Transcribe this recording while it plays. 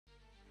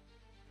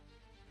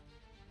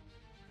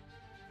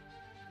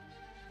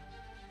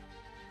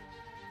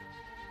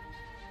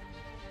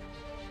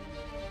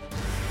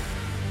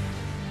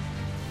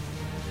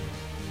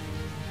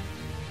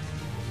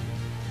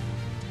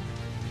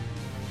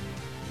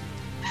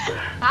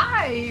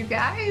Hi, you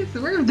guys.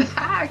 We're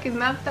back,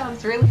 and that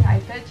sounds really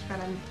high-pitched,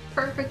 but I'm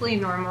perfectly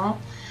normal.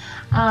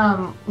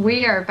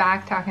 We are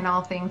back talking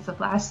all things The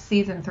Flash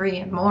Season 3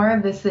 and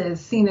more. This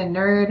is Seen a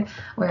Nerd,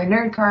 where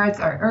nerd cards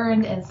are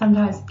earned and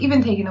sometimes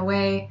even taken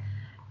away,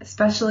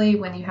 especially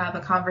when you have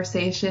a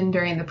conversation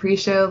during the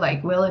pre-show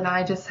like Will and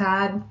I just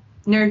had.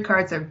 Nerd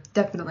cards are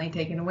definitely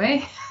taken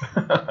away.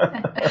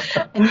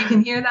 And you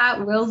can hear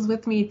that. Will's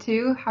with me,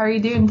 too. How are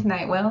you doing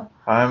tonight, Will?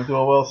 I'm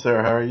doing well,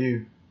 Sarah. How are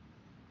you?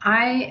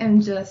 I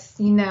am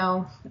just,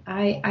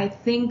 I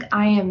think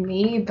I am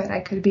me, but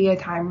I could be a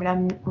time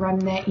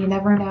remnant. You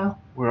never know.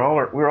 We're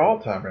all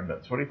time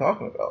remnants. What are you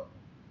talking about?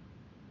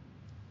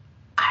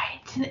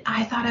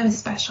 I thought I was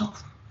special.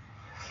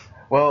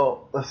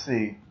 Well, let's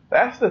see.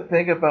 That's the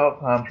thing about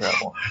time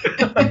travel.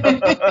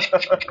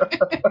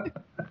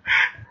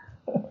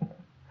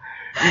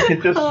 You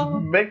can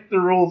just make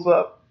the rules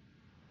up.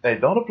 They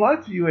don't apply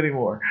to you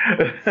anymore.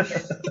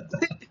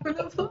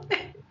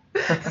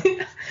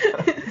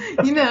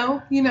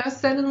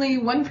 Suddenly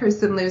one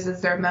person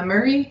loses their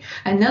memory,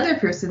 another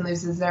person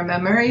loses their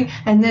memory,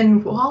 and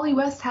then Wally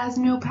West has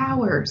no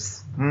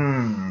powers.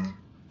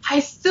 I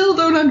still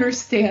don't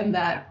understand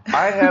that.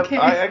 I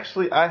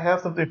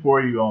have something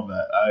for you on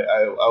that.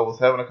 I was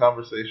having a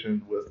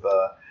conversation with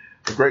a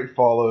great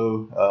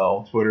follow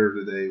on Twitter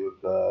today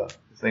with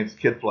his name's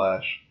Kid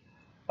Flash.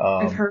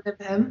 I've heard of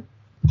him.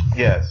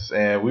 Yes,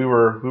 and we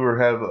were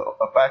having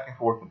a back and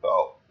forth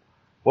about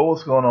what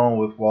was going on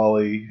with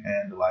Wally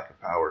and the lack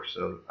of power.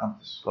 So I'm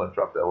just going to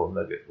drop that little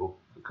nugget. We'll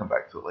come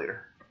back to it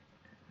later.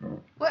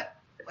 What?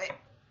 Wait.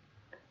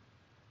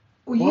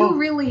 Well, you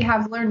really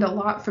have learned a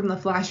lot from the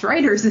Flash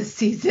writers this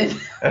season.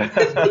 You're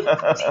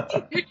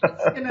just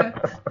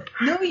gonna...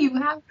 No, you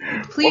have.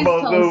 Please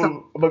tell us.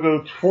 I'm going to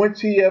go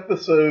 20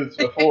 episodes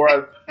before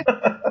I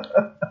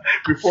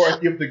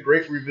give the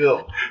great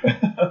reveal.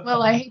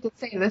 Well, I hate to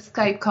say this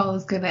Skype call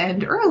is going to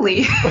end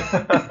early.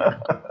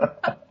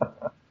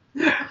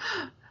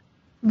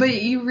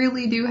 But you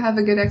really do have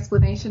a good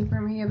explanation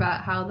for me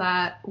about how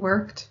that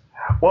worked?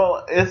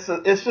 Well, it's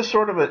just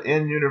sort of an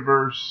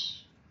in-universe...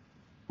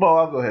 Well,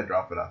 I'll go ahead and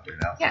drop it out there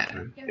now.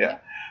 Yeah.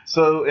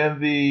 So in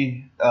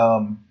the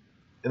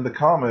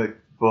comic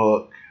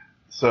book,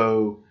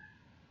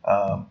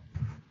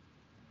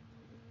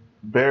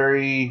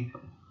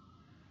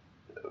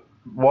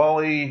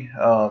 Wally,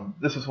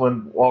 this is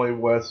when Wally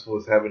West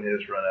was having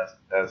his run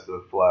as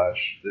the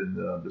Flash. And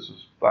this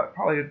was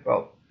probably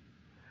about...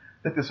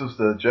 I think this was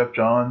the Jeff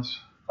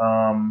Johns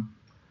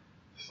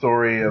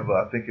story of,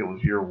 I think it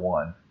was year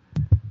one.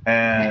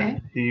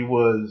 And he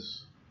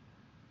was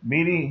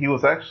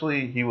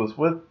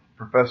with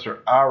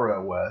Professor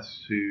Ira West,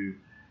 who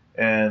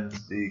in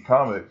the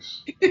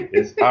comics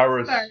is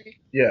Ira's. Sorry.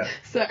 Yeah.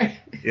 Sorry.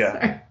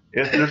 Yeah.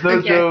 There's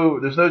no Joe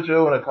in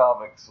the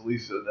comics, at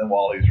least in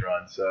Wally's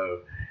run. So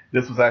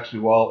this is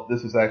actually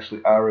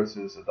Ira's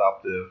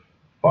adoptive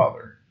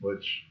father,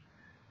 which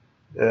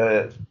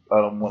I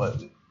don't want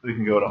to. We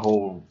can go to a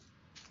whole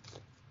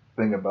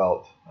thing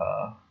about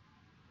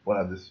when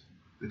I just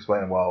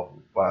explained why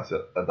I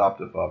said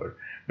adoptive father.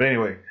 But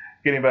anyway,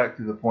 getting back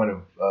to the point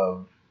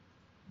of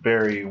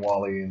Barry,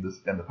 Wally, and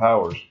the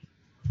powers.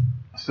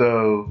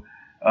 So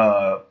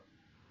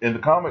in the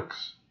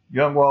comics,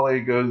 young Wally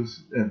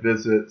goes and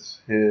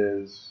visits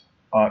his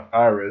Aunt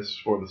Iris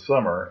for the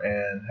summer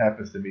and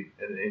happens to meet,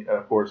 and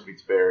of course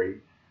meets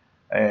Barry.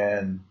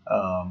 And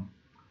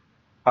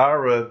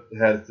Ira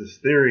has this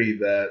theory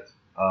that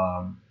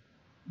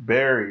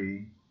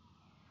Barry,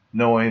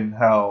 knowing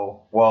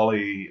how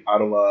Wally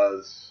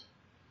idolized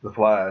the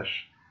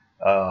Flash,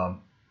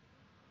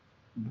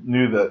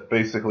 knew that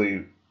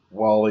basically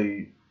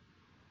Wally,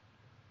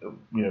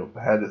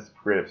 had this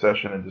great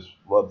obsession and just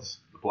loves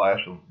the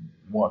Flash and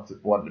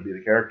wanted to be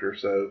the character.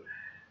 So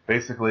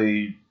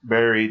basically,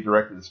 Barry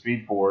directed the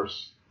Speed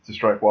Force to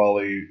strike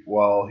Wally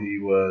while he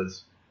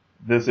was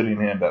visiting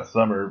him that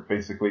summer,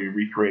 basically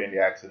recreating the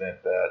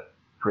accident that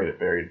created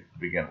Barry to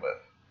begin with.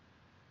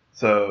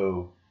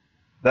 So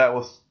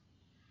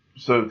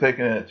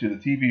taking it to the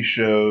TV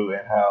show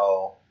and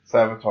how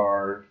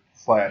Savitar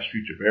 /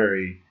 Future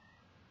Barry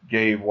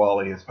gave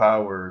Wally his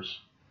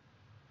powers,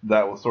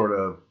 that was sort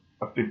of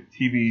a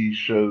TV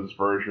show's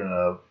version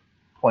of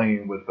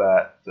playing with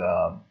that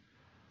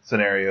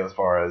scenario as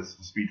far as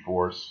the Speed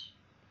Force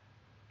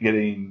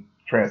getting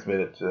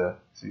transmitted to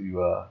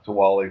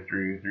Wally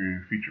through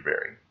Future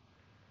Barry.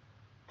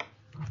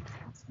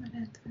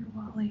 Transmitted through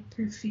Wally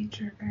through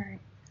Future Barry.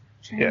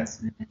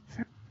 Transmitted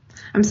from...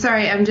 I'm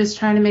sorry, I'm just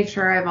trying to make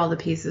sure I have all the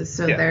pieces.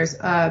 So there's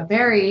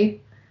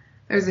Barry,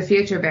 there's a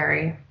Future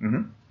Barry,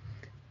 and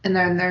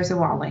then there's a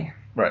Wally.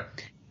 Right.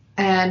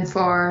 And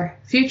for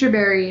Future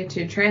Barry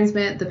to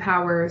transmit the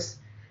powers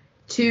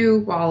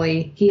to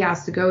Wally, he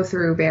has to go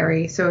through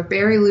Barry. So if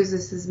Barry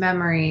loses his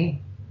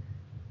memory,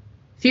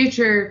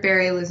 Future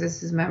Barry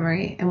loses his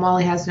memory, and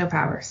Wally has no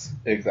powers.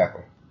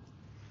 Exactly.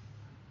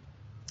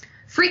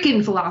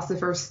 Freaking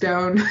Philosopher's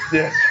Stone.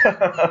 Yes.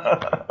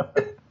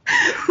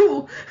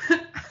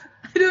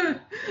 I don't.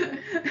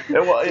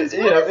 It's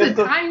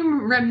a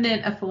time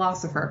remnant, a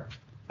philosopher.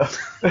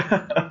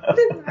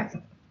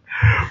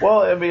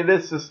 Well, I mean,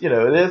 it's just, it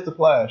is the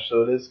Flash,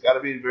 so it's got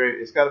to be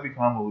it's got to be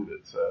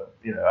convoluted. So,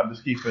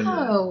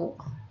 Oh.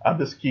 I'm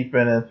just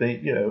keeping and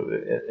think,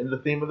 in the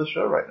theme of the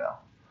show right now.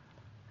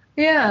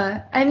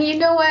 Yeah, and you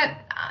know what?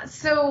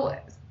 So,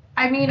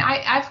 I mean,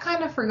 I've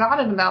kind of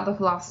forgotten about the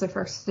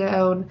Philosopher's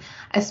Stone,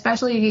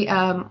 especially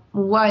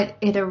what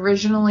it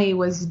originally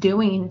was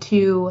doing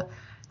to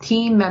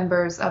team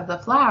members of the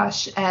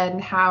Flash,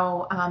 and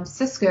how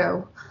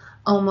Cisco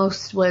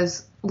almost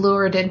was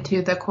lured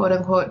into the quote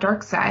unquote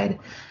dark side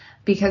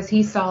because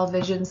he saw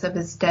visions of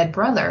his dead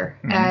brother.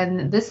 Mm-hmm.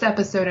 And this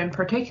episode in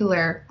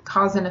particular,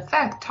 Cause and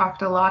Effect,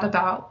 talked a lot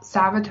about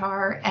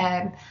Savitar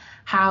and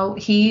how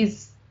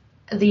he's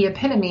the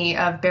epitome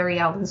of Barry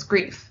Allen's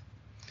grief.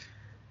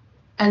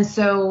 And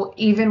so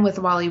even with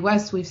Wally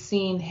West, we've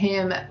seen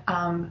him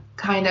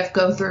kind of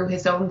go through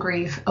his own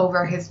grief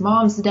over his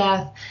mom's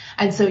death.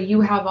 And so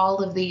you have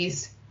all of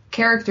these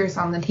characters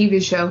on the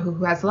TV show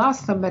who has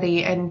lost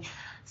somebody, and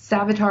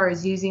Savitar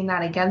is using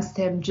that against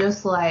him,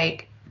 just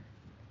like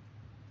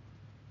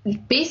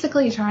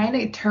basically trying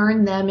to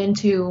turn them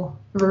into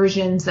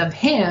versions of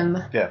him.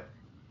 Yeah.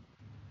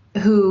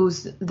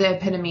 Who's the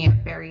epitome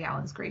of Barry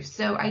Allen's grief.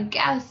 So I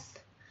guess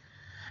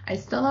I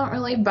still don't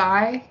really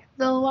buy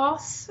the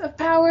loss of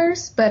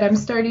powers, but I'm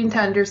starting to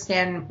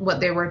understand what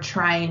they were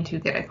trying to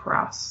get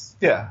across.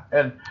 Yeah,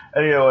 and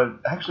and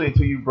actually,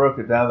 until you broke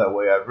it down that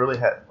way, I really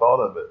hadn't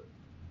thought of it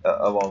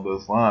along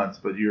those lines.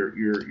 But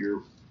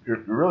you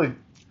really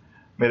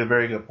made a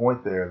very good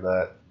point there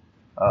that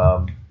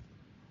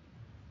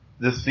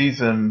this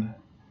season,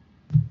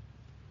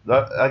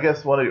 I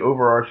guess one of the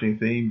overarching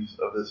themes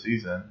of this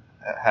season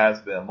has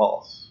been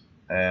loss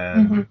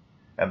and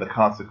the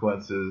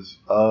consequences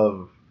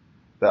of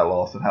that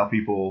loss and how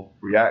people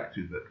react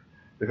to it.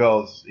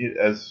 Because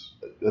as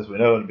we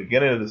know, in the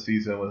beginning of the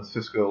season, when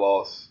Cisco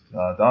lost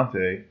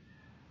Dante,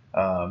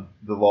 the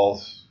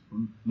loss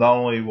not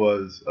only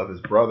was of his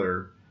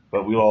brother,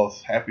 but we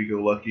lost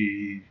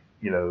happy-go-lucky,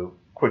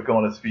 quick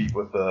on his feet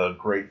with a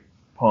great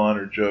pun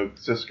or joke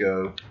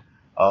Cisco,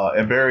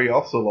 and Barry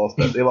also lost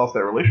that. They lost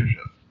that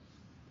relationship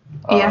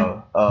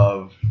of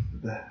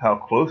how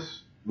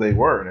close they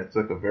were, and it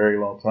took a very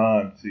long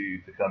time to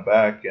come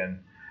back. And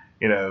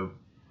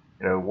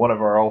one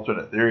of our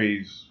alternate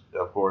theories,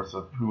 of course,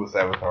 of who was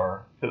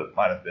Savitar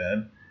might have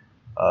been,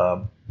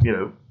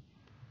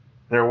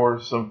 there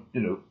were some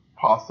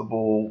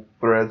possible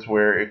threads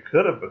where it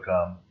could have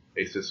become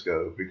a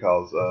Cisco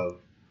because of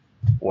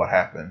what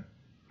happened.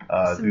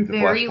 Some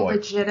very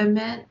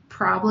legitimate,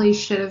 probably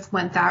should have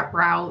went that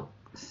route.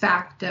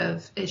 Fact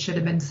of it should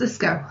have been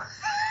Cisco.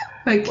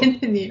 But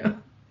continue.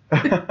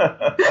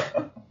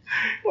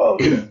 Well,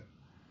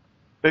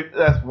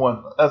 that's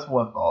one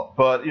thought.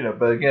 But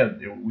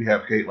again, we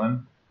have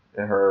Caitlin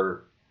and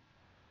her.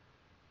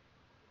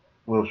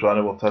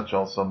 We'll touch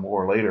on some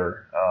more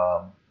later.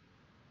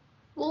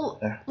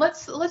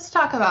 Let's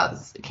talk about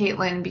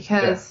Caitlin,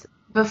 because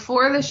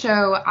before the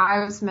show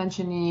I was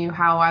mentioning you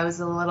how I was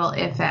a little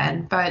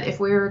iffy. But if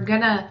we were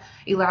gonna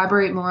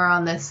elaborate more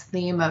on this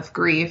theme of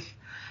grief,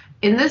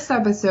 in this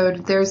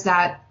episode there's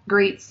that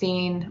great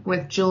scene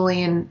with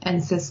Julian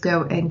and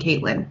Cisco and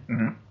Caitlin.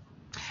 Mm-hmm.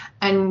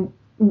 And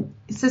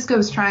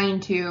Cisco's trying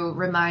to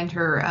remind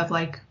her of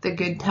like the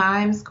good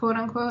times, quote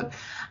unquote.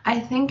 I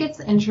think it's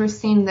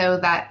interesting though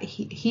that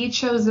he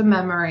chose a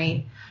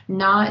memory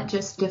not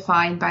just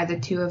defined by the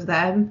two of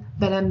them,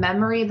 but a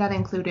memory that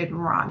included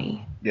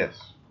Ronnie. Yes.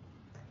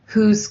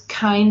 Who's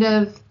kind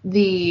of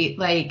the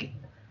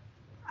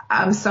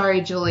I'm sorry,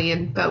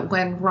 Julian, but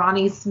when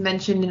Ronnie's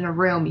mentioned in a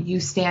room,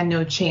 you stand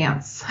no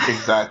chance.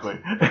 Exactly.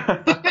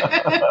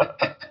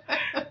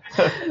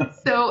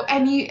 So,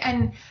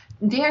 and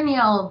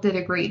Danielle did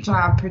a great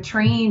job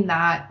portraying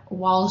that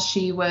while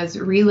she was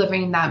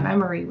reliving that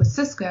memory with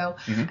Cisco.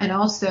 Mm-hmm. And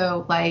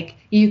also,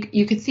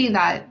 you could see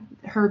that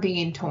her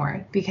being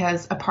torn,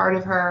 because a part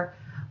of her,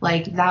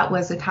 that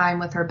was a time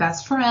with her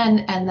best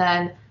friend, and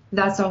then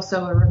that's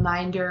also a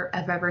reminder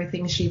of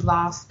everything she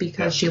lost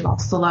because she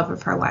lost the love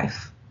of her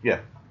life.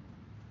 Yeah.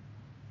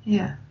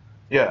 Yeah.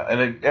 Yeah,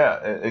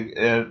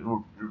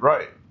 and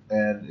right.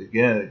 And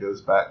again, it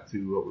goes back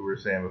to what we were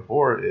saying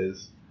before,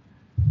 is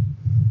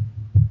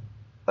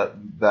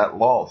that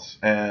loss.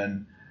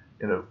 And,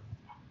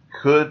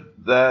 could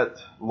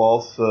that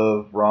loss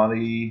of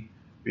Ronnie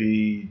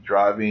be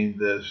driving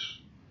this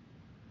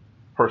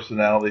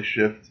personality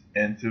shift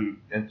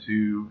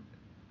into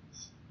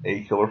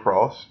a Killer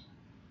Frost?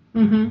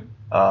 Mm-hmm.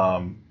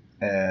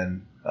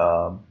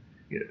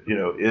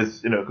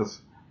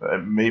 Because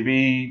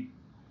maybe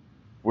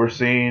we're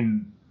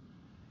seeing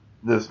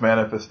this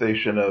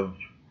manifestation of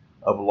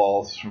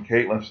loss from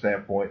Caitlin's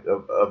standpoint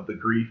of the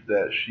grief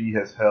that she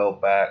has held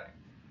back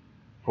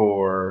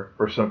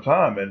for some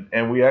time,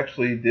 and we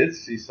actually did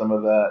see some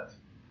of that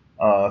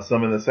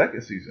some in the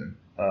second season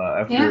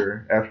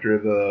after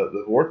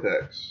the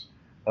Vortex.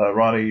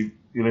 Ronnie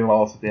feeling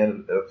lost at the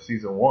end of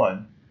season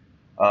 1.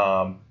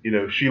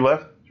 She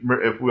left.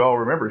 If we all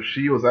remember,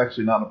 she was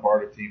actually not a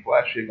part of Team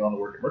Flash. She had gone to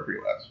work at Mercury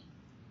Labs.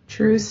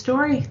 True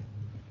story.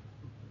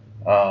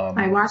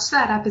 I watched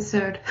that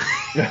episode.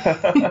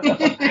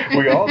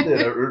 We all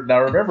did.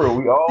 Now remember,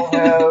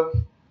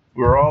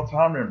 we're all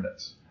time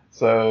remnants.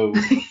 So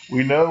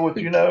we know what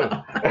you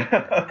know.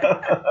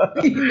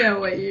 You know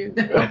what you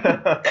know.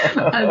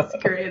 That's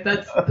great.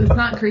 That's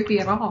not creepy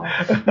at all.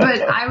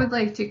 But I would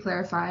like to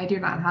clarify, I do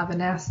not have a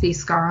nasty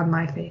scar on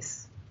my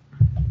face.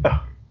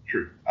 Oh,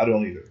 true. I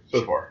don't either,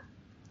 so far.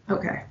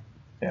 Okay.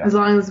 Yeah. As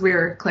long as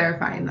we're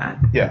clarifying that.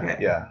 Yeah, okay.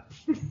 yeah.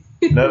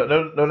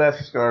 No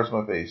nasty scars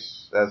on my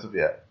face as of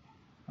yet.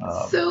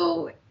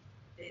 So,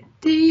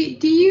 do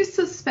you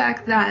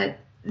suspect that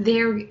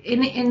they're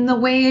in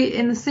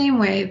the same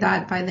way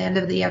that by the end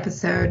of the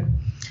episode,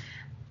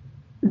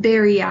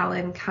 Barry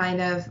Allen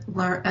kind of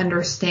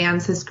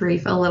understands his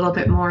grief a little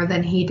bit more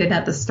than he did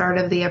at the start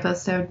of the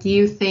episode? Do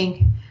you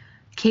think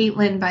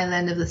Caitlin by the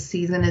end of the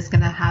season is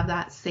going to have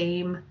that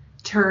same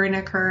turn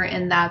occur,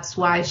 and that's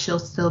why she'll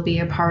still be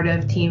a part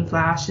of Team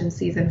Flash in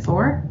season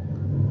 4?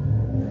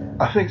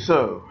 I think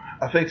so.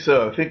 I think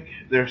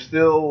there's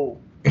still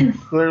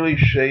clearly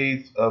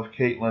shades of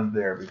Caitlin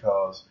there,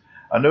 because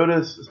I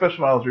noticed,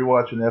 especially when I was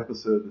rewatching the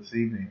episode this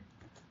evening,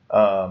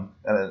 and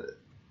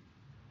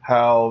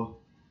how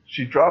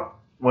she dropped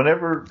when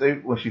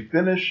she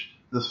finished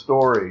the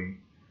story.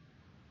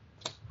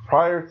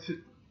 Prior to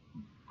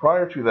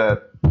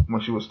that,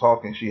 when she was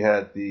talking, she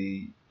had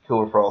the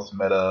Killer Frost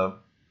meta,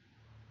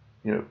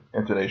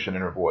 intonation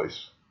in her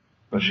voice.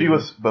 But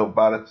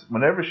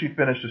whenever she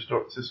finished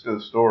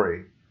Cisco's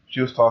story,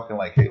 she was talking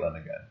like Caitlin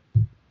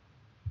again.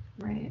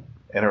 Right.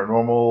 And her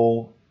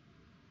normal,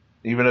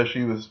 even though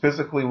she was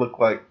physically looked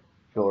like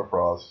Killer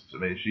Frost, I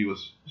mean, she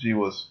was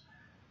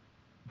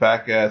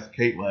back as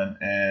Caitlin,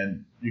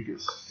 and you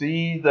could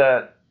see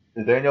that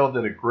Danielle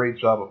did a great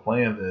job of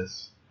playing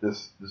this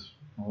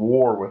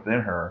war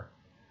within her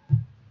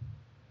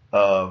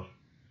of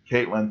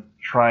Caitlin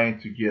trying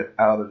to get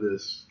out of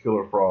this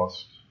Killer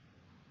Frost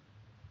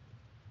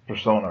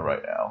persona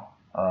right now.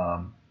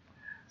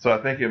 So I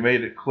think it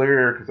made it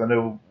clear, because I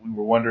know we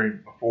were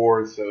wondering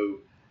before, so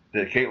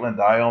did Caitlin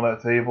die on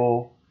that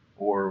table,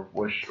 or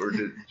is she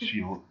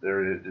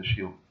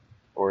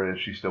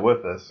still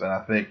with us? And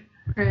I think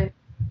right.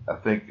 I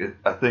think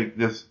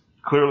this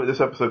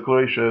episode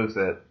clearly shows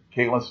that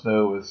Caitlin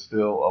Snow is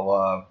still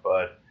alive,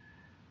 but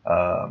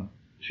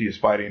she is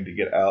fighting to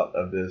get out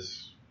of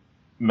this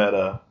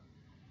meta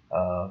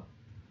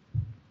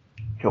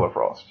Killer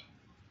Frost.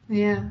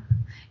 Yeah.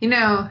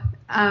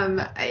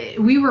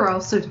 We were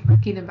also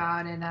talking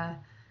about in a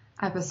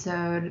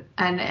episode,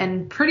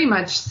 and pretty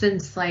much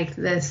since like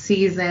the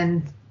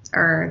season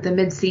or the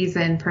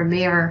mid-season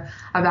premiere,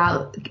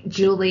 about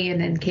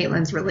Julian and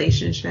Caitlin's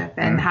relationship,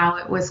 and how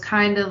it was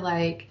kind of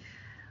like,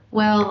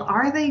 well,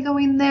 are they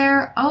going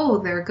there? Oh,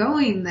 they're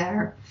going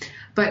there.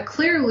 But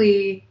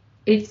clearly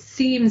it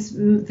seems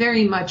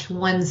very much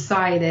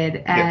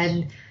one-sided.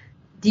 And yes.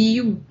 Do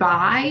you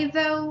buy,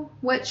 though,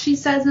 what she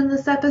says in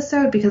this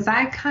episode? Because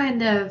I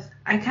kind of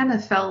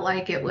felt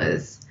like it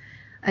was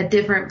a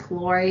different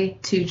ploy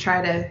to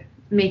try to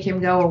make him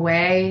go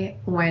away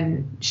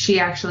when she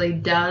actually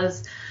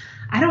does.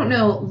 I don't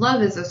know.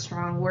 Love is a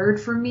strong word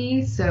for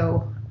me,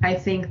 so I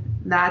think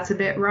that's a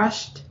bit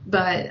rushed.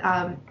 But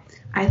I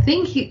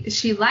think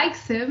she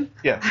likes him.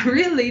 Yeah. I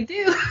really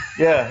do.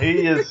 Yeah,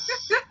 he is.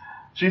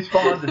 She's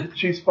fond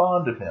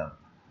of him.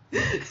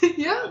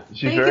 Yeah,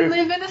 they can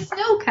live in a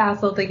snow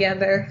castle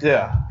together.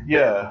 Yeah.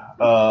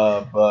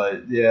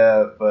 But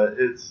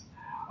it's.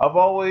 I've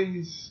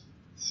always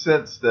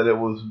sensed that it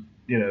was,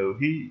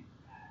 it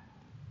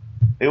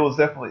was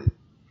definitely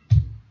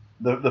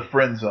the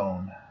friend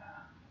zone.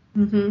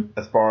 Mm-hmm.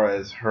 As far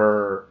as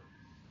her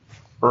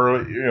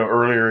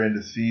earlier in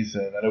the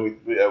season, I know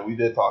we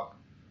did talk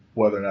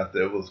whether or not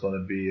there was going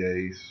to be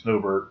a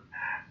snowbird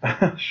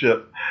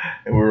ship,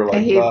 and we were like,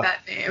 I hate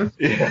that name.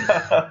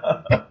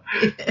 Yeah.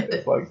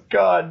 It's like,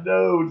 God,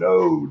 no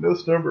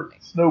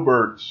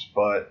snowbirds.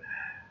 But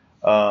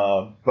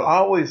I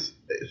always,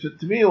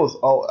 to me, it was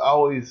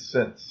always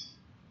since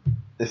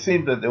it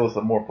seemed that there was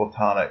a more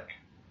platonic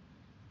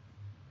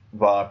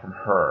vibe from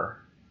her.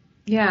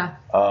 Yeah.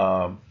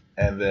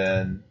 And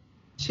then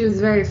she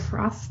was very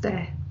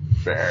frosty.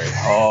 Very.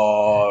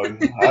 Oh,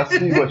 I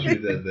see what you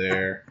did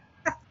there.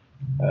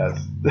 This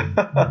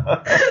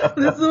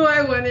is why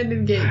I wanted to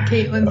get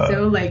Caitlin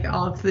so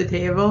off the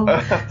table,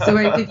 so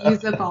I could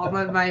use up all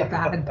of my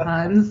bad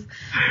puns,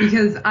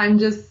 because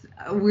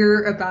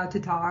we're about to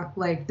talk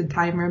the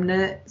time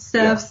remnant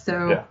stuff,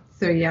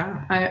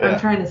 I'm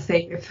trying to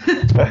save.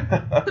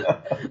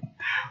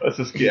 Let's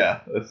just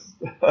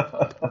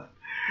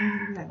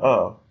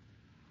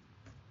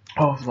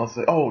I was going to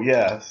say,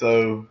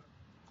 so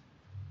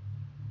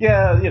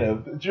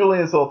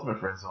Julian's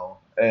ultimate friend zone,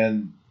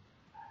 and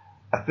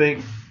I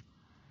think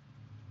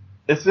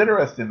it's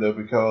interesting though,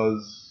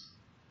 because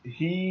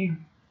he,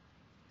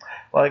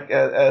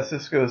 as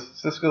Cisco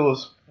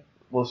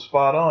was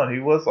spot on. He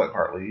was like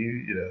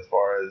Hartley, as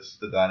far as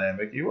the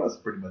dynamic, he was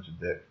pretty much a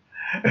dick,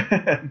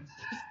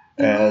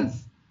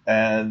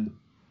 and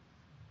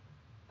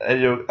I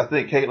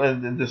think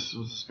Caitlin was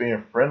just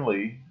being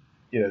friendly,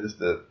 just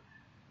to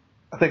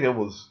I think it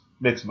was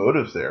mixed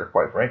motives there,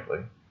 quite frankly.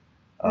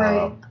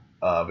 Right.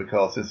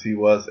 Because since he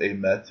was a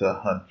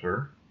meta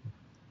hunter,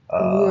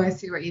 Ooh, I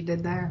see what you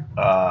did there.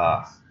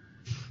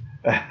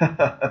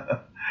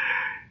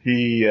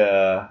 he,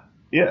 I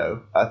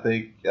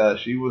think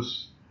she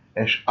was,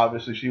 and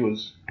obviously she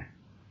was,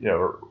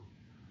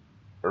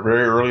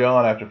 very early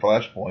on after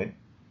Flashpoint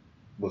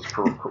was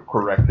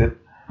corrected,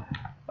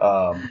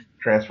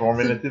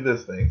 transforming into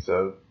this thing.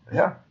 So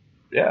yeah,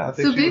 I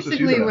think so she was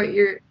basically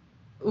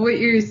what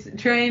you're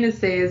trying to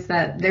say is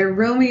that they're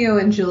Romeo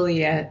and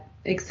Juliet,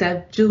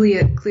 except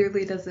Juliet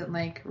clearly doesn't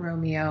like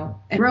Romeo,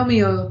 and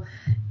Romeo,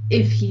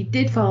 if he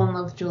did fall in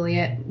love with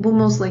Juliet, will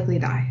most likely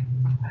die.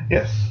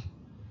 Yes.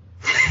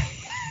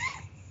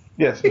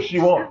 Yes, but she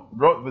won't.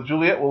 But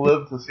Juliet will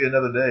live to see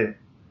another day.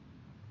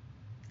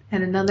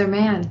 And another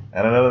man.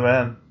 And another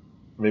man.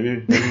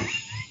 Maybe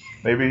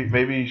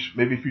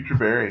future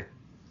Barry.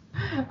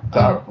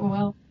 Oh,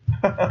 well.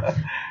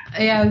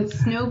 Yeah,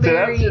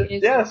 Snowberry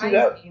is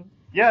rising.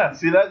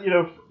 See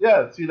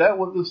that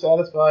will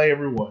satisfy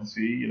everyone.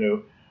 See,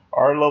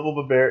 our level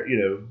of Barry,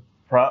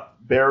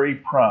 Barry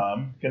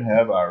Prime can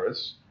have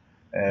Iris,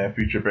 and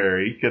future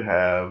Barry could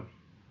have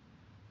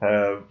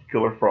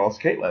Killer Frost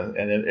Caitlin,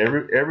 and then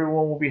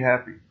everyone will be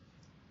happy.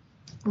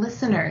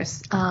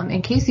 Listeners,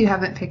 in case you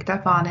haven't picked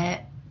up on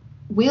it,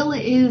 Will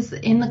is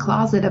in the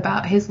closet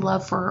about his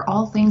love for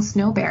all things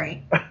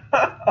Snowberry.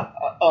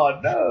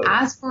 Oh no!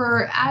 As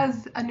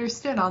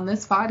understood on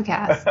this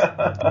podcast,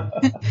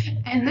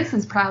 and this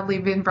has proudly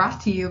been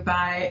brought to you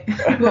by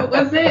what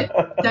was it?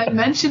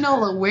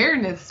 Dimensional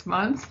Awareness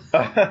Month.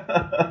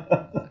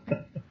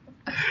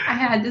 I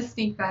had to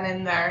sneak that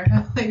in there.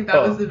 I think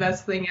that was the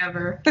best thing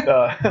ever.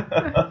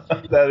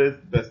 That is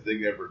the best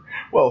thing ever.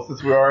 Well,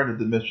 since we are in a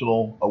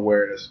Dimensional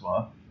Awareness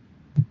Month,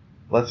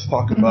 let's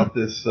talk about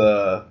this.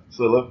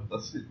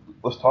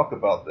 Let's talk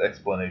about the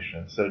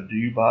explanation. So, do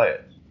you buy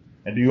it?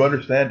 And do you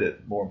understand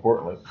it, more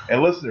importantly?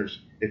 And listeners,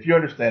 if you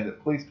understand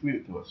it, please tweet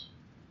it to us.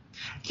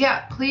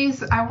 Yeah,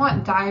 please. I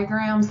want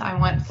diagrams. I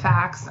want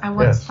facts. I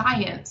want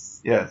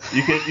science. Yes,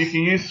 you can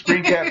use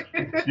screen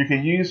You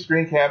can use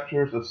screen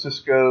captures of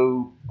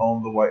Cisco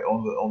on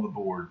the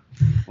board.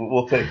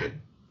 We'll take it.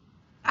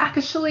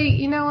 Actually,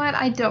 you know what?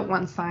 I don't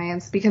want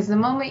science, because the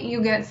moment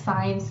you get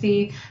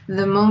sciencey,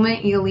 the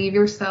moment you leave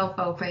yourself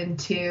open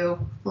to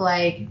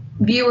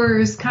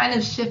viewers kind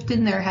of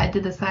shifting their head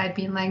to the side,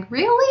 being like,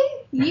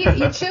 "Really?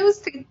 You chose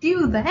to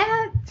do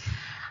that?"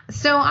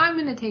 So I'm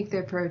going to take the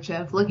approach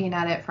of looking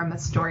at it from a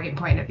story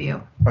point of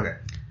view. Okay.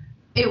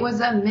 It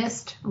was a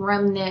missed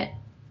remnant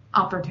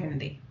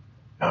opportunity.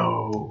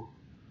 Oh.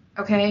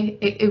 Okay?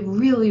 It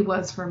really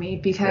was for me,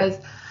 because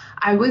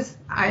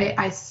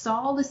I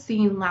saw the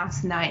scene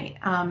last night,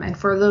 and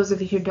for those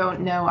of you who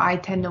don't know, I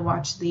tend to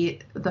watch the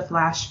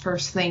Flash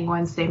first thing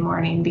Wednesday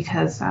morning,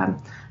 because I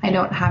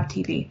don't have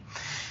TV.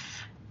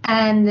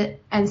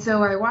 And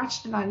so I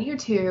watched it on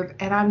YouTube,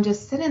 and I'm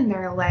just sitting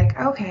there like,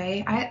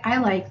 okay, I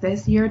like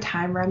this. You're a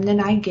time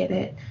remnant. I get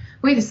it.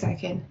 Wait a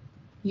second.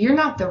 You're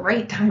not the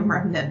right time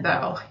remnant,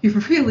 though. You're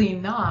really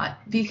not,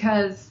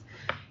 because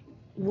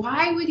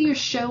why would you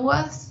show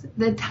us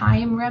the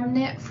time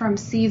remnant from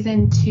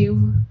season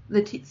 2,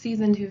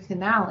 season 2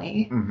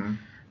 finale,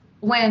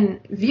 when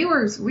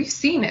viewers, we've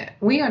seen it.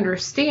 We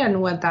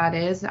understand what that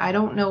is. I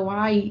don't know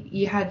why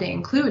you had to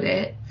include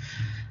it.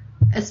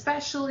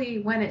 Especially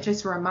when it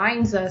just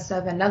reminds us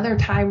of another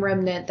time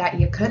remnant that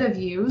you could have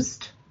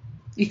used.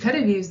 You could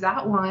have used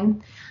that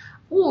one.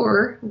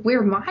 Or,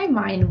 where my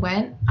mind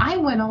went, I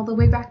went all the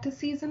way back to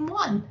season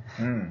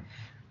 1.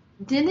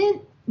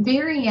 Didn't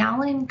Barry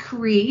Allen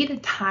create a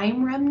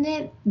time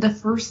remnant the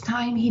first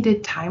time he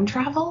did time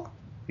travel?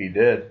 He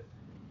did.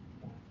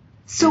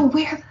 So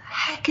where the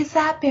heck is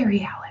that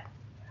Barry Allen?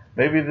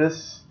 Maybe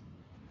this...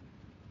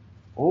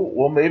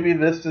 maybe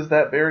this is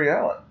that Barry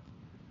Allen.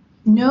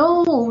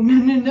 No.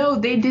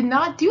 They did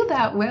not do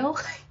that, Will.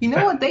 You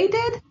know what they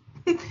did?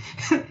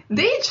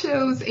 They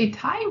chose a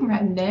time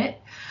remnant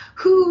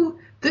who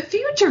the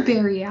future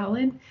Barry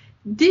Allen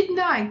did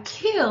not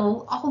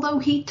kill, although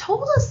he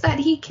told us that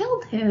he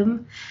killed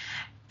him.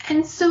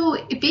 And so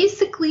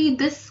basically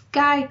this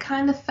guy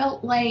kind of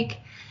felt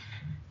like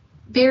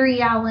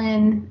Barry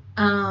Allen,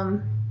 I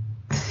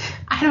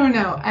don't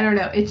know.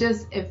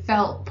 It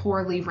felt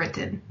poorly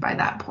written by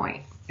that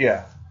point.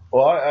 Yeah.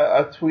 Well,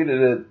 I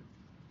tweeted it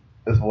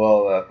as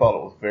well. I thought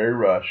it was very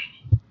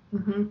rushed.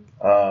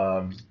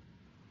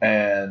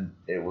 And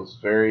it was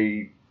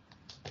very,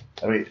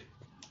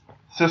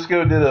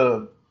 Cisco did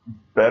a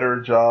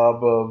better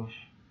job of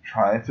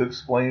trying to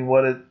explain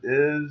what it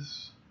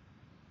is,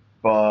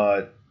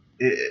 but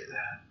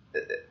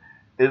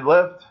it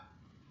left,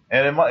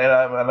 and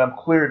I'm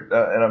clear,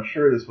 and I'm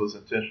sure this was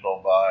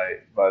intentional by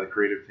the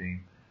creative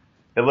team.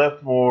 It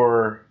left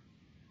more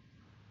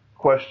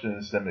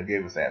questions than it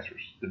gave us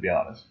answers, to be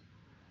honest.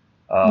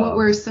 What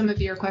were some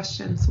of your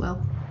questions,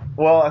 Will?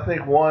 Well, I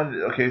think one.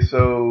 Okay,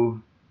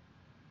 so,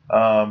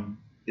 so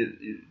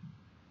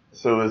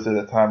is it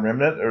a time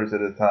remnant, or is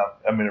it a time?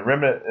 A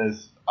remnant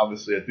is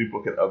obviously a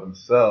duplicate of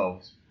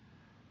themselves,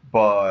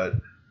 but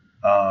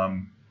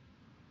um,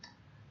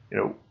 you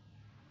know,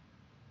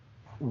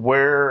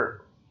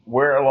 where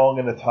along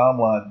in the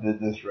timeline did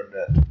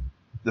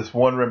this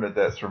one remnant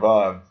that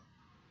survived,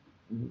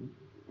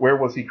 where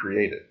was he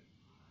created?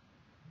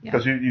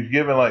 Because you've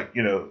given, like,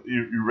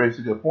 you raised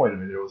a good point. I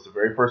mean, it was the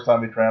very first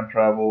time he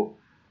traveled,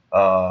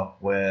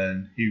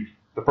 when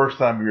the first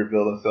time he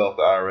revealed himself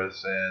to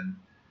Iris and,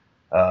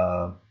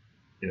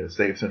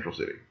 saved Central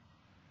City.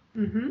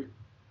 Mm-hmm.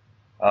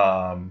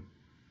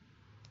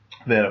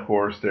 Then, of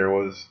course, there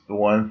was the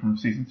one from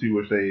season 2,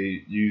 which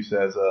they used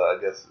as, I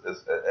guess,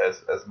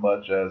 as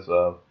much as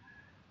a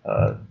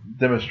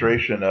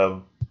demonstration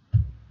of,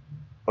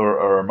 or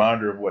a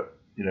reminder of what,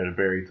 the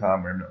Barry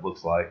time remnant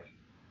looks like.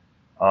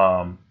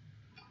 And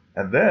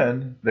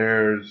then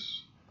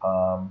there's,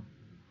 was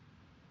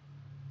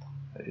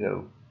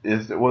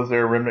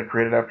there a remnant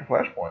created after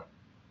Flashpoint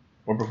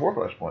or before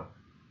Flashpoint?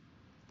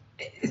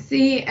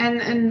 See,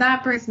 and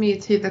that brings me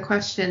to the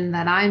question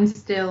that I'm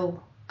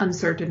still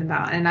uncertain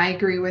about. And I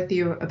agree with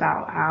you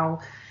about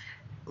how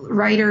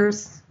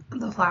writers,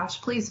 The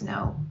Flash, please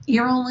know,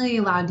 you're only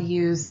allowed to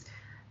use,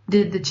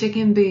 did the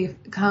chicken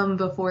come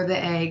before the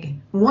egg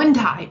one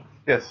time?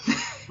 Yes.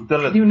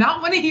 I do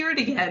not want to hear it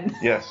again.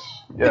 Yes.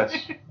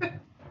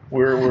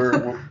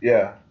 We're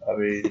yeah. I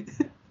mean,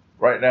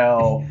 right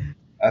now,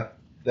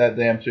 that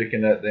damn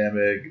chicken, that damn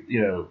egg,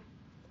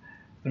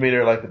 to me,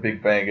 they're like the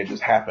Big Bang. It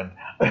just happened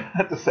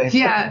at the same time.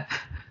 Yeah.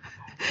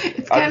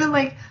 It's kind of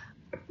like,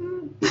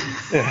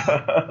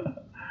 yeah.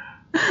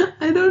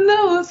 I don't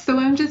know, so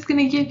I'm just going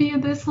to give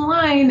you this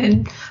line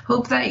and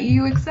hope that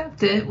you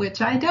accept it,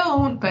 which I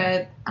don't,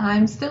 but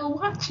I'm still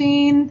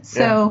watching.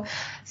 So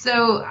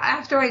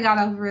after I got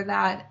over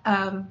that,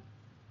 and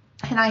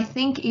I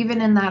think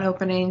even in that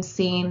opening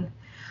scene,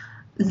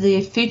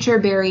 the future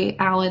Barry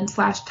Allen /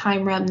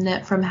 Time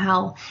Remnant from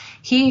Hell,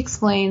 he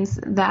explains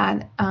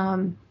that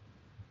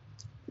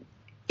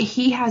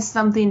he has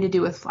something to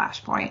do with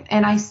Flashpoint.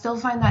 And I still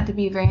find that to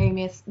be very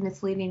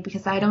misleading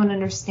because I don't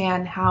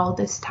understand how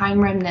this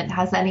Time Remnant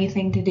has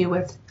anything to do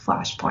with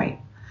Flashpoint.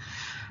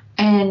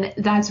 And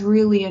that's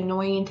really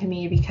annoying to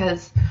me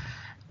because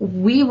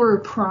we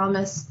were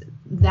promised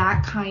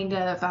that kind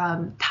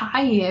of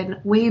tie-in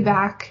way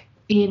back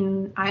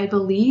in, I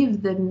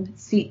believe, the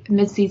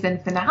mid-season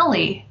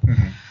finale,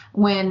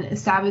 when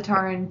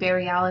Savitar and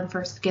Barry Allen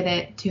first get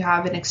it to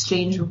have an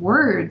exchange of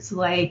words,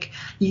 like,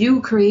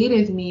 you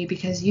created me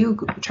because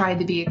you tried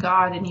to be a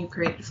god and you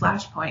created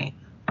Flashpoint.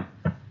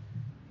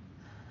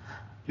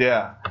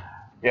 Yeah,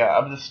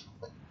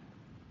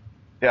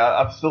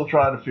 I'm still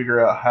trying to figure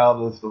out how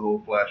does the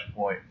whole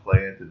Flashpoint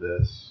play into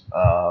this,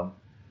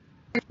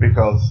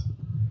 because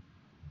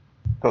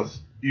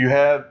you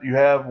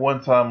have one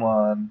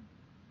timeline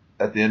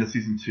at the end of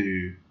season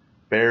 2,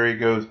 Barry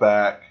goes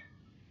back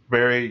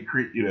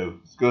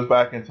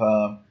in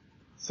time,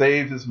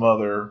 saves his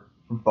mother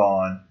from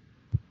Thawne,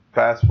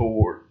 fast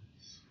forward,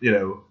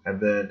 and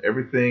then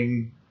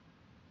everything,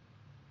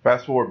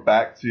 fast forward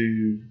back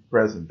to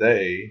present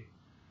day,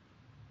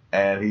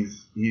 and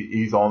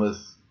he's on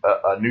this,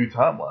 a new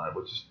timeline,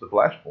 which is the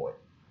Flashpoint.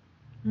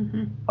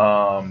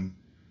 Mm-hmm.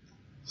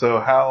 So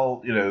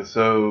how,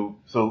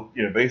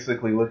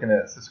 basically looking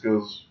at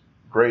Cisco's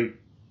great,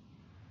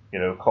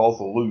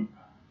 causal loop,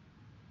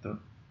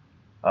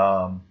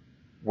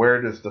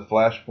 where does the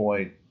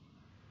Flashpoint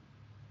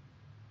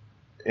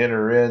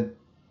enter in?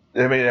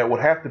 I mean, it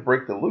would have to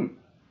break the loop.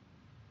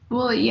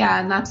 Well, yeah,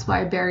 and that's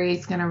why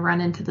Barry's going to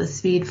run into the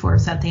Speed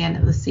Force at the end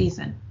of the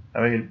season.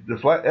 I mean,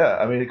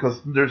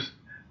 because there's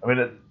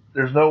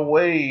no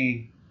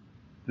way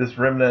this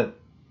remnant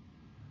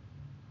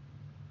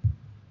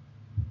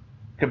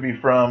could be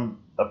from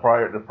the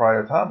prior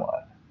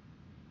timeline.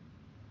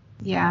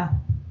 Yeah.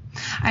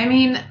 I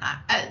mean,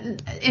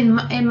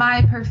 in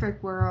my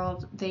perfect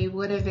world, they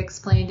would have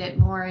explained it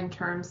more in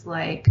terms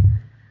like,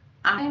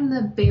 I'm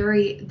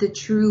the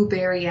true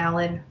Barry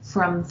Allen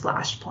from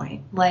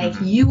Flashpoint. Like,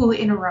 you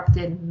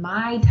interrupted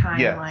my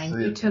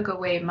timeline. You took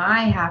away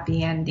my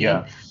happy ending.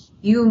 Yeah.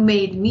 You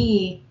made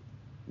me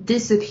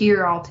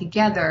disappear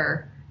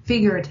altogether,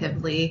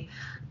 figuratively.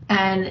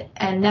 And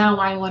now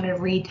I want to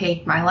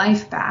retake my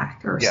life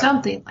back or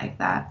something like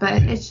that.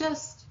 But it's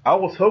just... I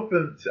was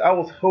hoping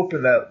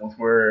that was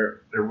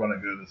where they were going to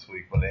go this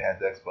week when they had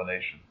the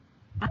explanation.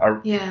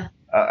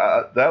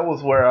 That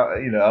was where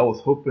I was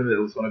hoping it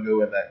was going to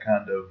go in that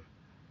kind of,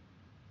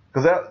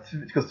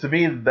 because to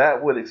me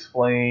that would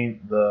explain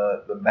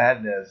the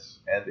madness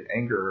and the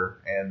anger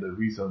and the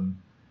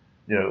reason,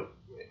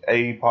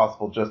 a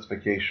possible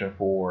justification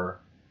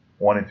for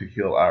wanting to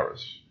kill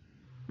Iris.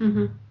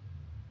 Mm-hmm.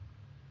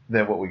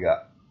 Than what we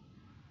got.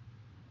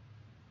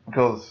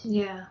 Because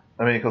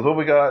what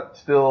we got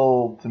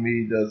still, to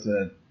me,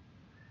 doesn't.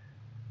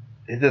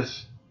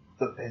 It's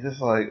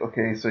just like,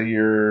 okay, so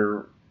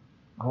you're.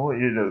 Oh,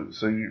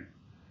 so you're.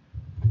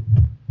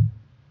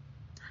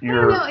 I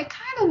don't know. It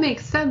kind of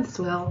makes sense,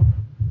 Will.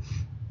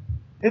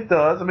 It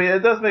does. I mean, it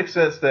does make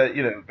sense that,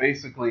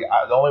 basically,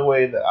 the only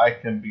way that I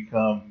can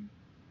become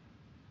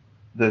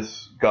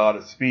this god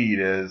of speed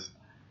is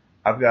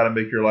I've got to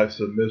make your life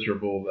so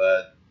miserable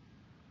that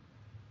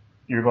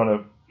you're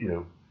going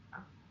to,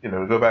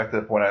 go back to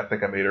the point I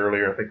think I made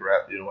earlier. I think we're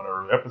at, one of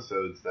our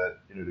episodes that,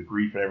 the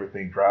grief and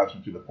everything drives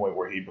him to the point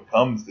where he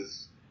becomes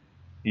this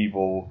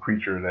evil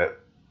creature that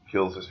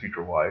kills his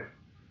future wife.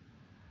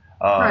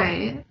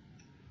 Right.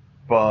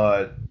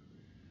 But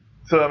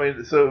so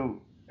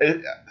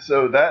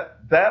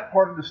that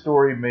part of the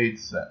story made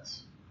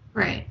sense.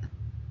 Right.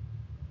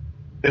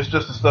 It's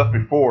just the stuff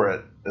before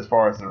it, as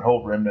far as their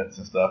whole remnants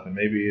and stuff, and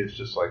maybe it's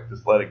just like,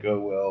 just let it go.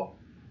 Well,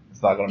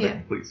 it's not going to make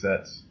complete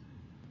sense.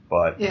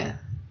 But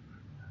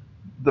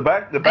the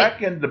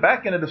back end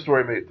of the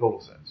story made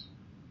total sense.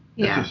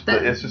 Yeah.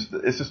 It's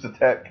just the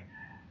tech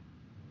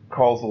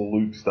causal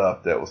loop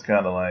stuff that was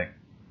kind of like,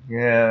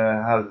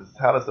 yeah, how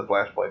does the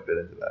flashpoint fit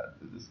into that?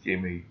 It just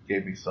gave me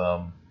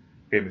some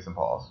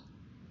pause.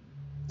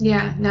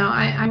 Yeah, no,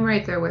 I'm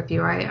right there with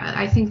you.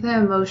 I think the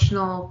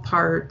emotional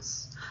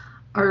parts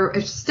are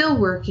still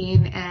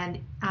working, and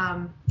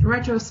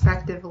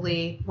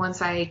retrospectively,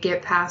 once I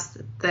get past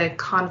the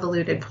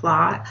convoluted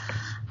plot,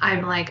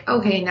 I'm like,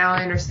 okay, now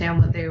I understand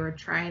what they were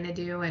trying to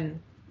do, and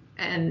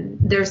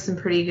there's some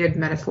pretty good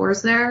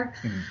metaphors there.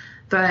 Mm-hmm.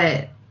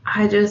 But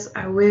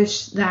I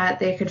wish that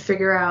they could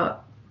figure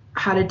out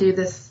how to do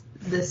this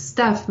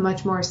stuff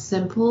much more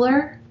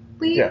simplerly.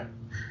 Yeah.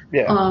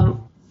 Yeah.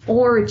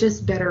 Or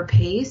just better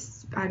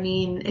pace. I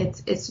mean,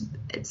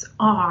 it's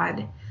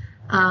odd.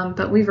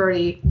 But we've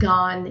already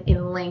gone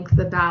in length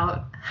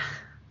about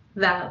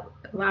that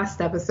last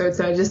episode,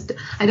 so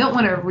I don't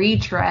want to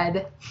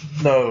retread.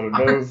 No.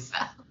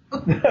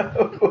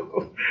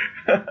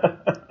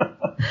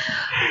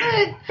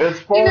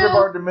 It's part of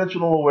our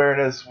dimensional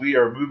awareness. We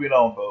are moving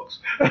on, folks.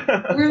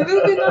 We're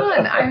moving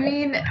on. I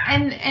mean,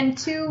 and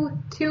to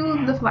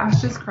the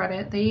Flash's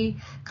credit, they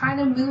kind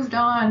of moved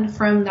on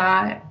from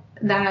that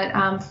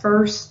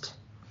first.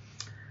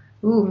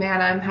 Ooh,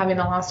 man, I'm having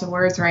a loss of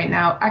words right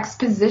now.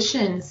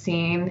 Exposition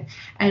scene,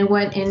 and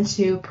went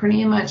into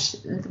pretty much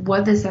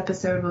what this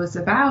episode was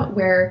about,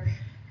 where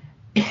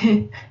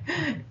they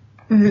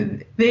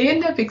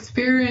end up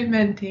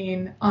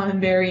experimenting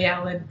on Barry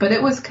Allen, but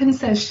it was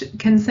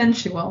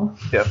consensual.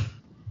 Yep,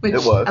 which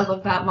it was. I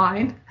love that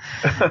line.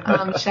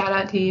 Shout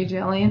out to you,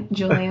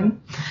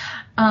 Julian.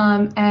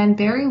 And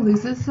Barry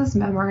loses his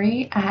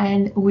memory,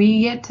 and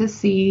we get to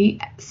see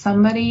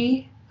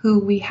somebody who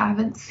we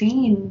haven't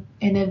seen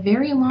in a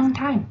very long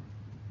time.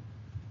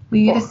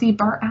 We get to see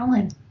Bart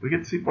Allen. We get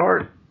to see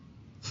Bart.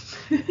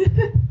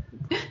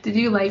 Did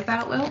you like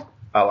that, Will?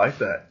 I like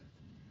that.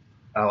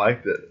 I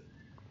liked it.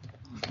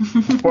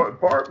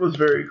 Bart was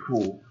very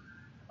cool.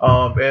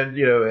 And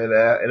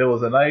it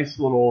was a nice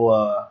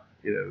little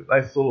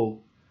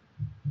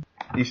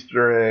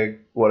Easter egg,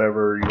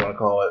 whatever you want to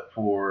call it,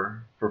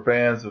 for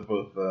fans of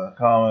both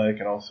comic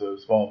and also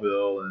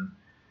Smallville, and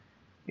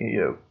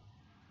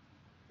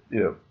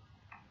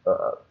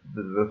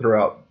the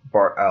throughout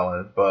Bart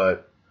Allen.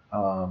 But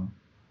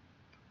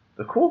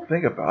the cool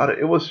thing about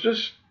it was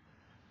just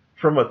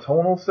from a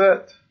tonal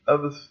set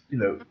of this,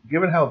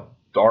 given how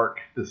dark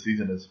the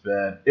season has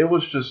been, it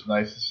was just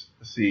nice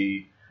to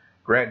see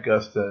Grant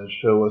Gustin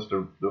show us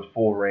the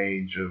full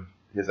range of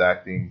his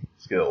acting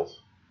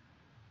skills,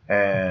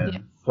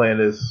 and playing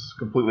this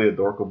completely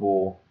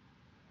adorable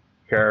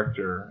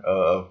character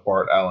of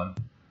Bart Allen.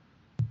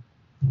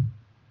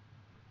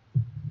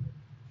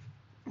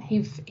 He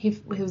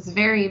was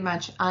very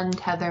much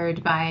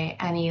untethered by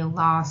any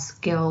loss,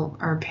 guilt,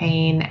 or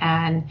pain,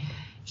 and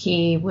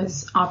he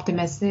was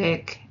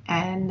optimistic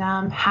and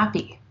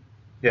happy.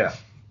 Yeah.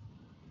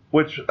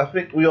 Which I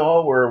think we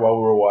all were while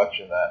we were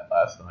watching that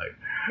last night,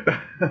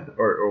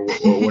 or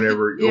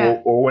whenever,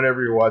 or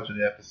whenever you're watching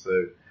the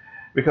episode,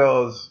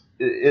 because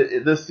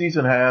this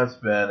season has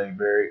been a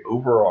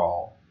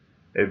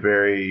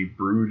very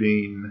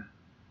brooding.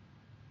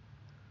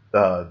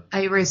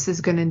 Iris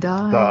is gonna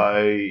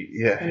die.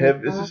 Yeah,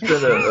 this has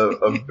been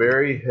a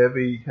very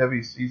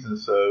heavy season.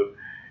 So,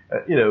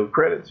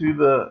 credit to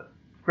the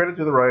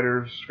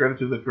writers, credit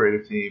to the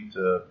creative team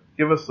to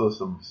give us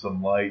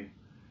some light.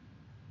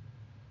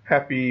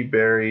 Happy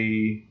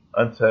Barry,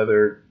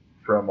 untethered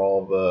from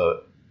all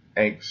the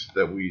angst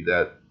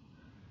that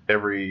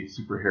every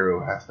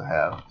superhero has to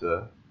have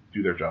to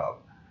do their job.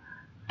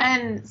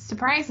 And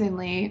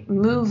surprisingly,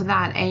 move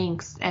that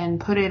angst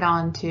and put it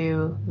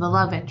onto the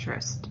love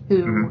interest,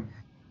 who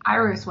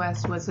Iris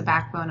West was the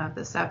backbone of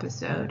this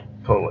episode.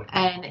 Totally.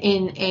 And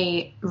in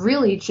a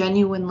really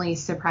genuinely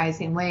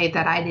surprising way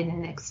that I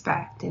didn't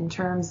expect, in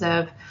terms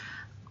of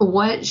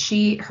what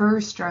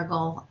her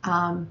struggle,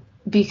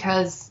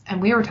 because, and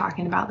we were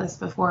talking about this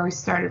before we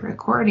started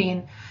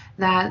recording,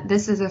 that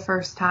this is the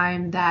first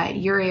time that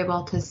you're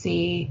able to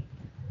see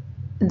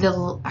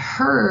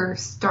her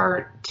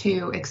start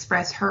to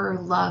express her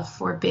love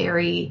for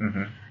Barry,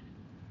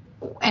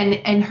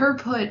 and her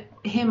put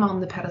him on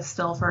the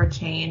pedestal for a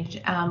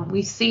change.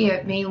 We see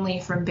it mainly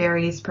from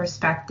Barry's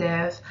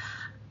perspective,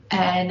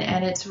 and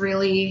it's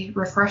really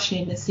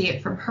refreshing to see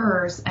it from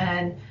hers.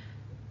 And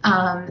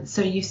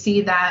so you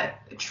see that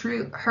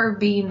her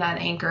being that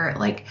anchor.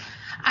 Like,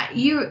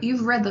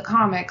 You've read the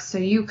comics, so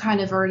you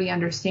kind of already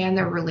understand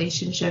their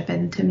relationship.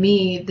 And to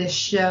me, this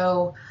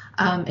show,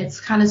 it's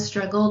kind of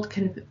struggled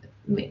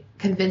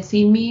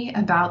convincing me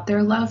about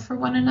their love for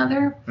one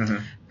another,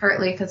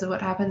 partly because of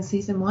what happened in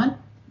season 1.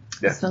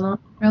 Yeah. Still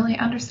don't really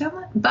understand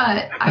that,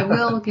 but I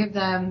will give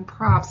them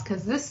props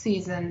because this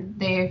season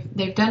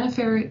they've done a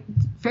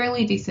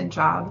fairly decent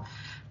job,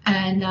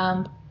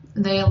 and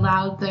they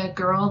allowed the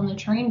girl on the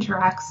train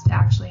tracks to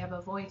actually have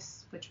a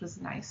voice, which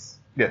was nice.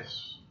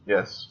 Yes.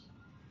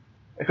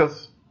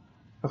 Because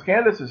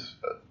Candace is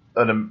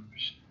a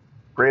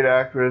great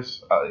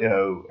actress,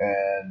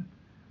 and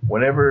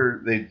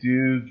whenever they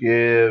do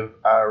give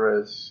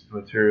Iris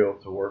material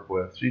to work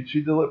with,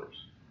 she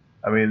delivers.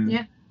 I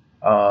mean,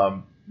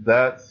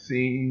 that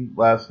scene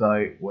last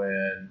night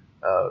when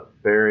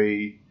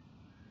Barry,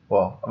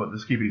 well, I'm gonna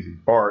just keep it easy.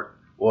 Bart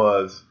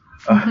was,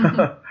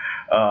 went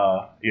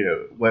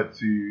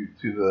to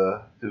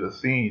the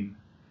scene,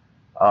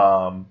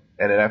 and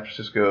then after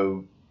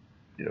Cisco,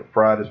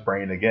 fried his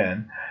brain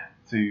again.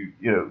 To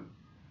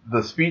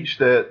the speech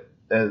that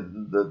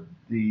the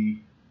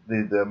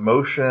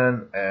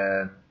emotion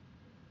and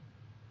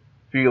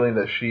feeling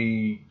that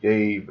she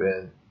gave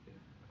in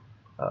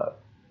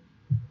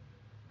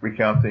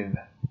recounting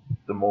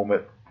the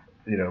moment,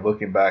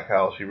 looking back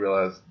how she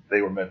realized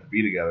they were meant to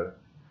be together.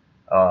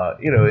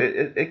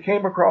 It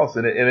came across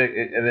and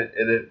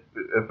it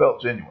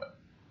felt genuine.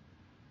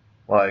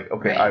 Like,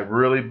 okay, right. I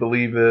really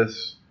believe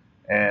this,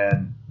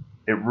 and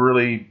it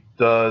really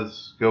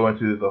does go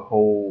into the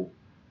whole,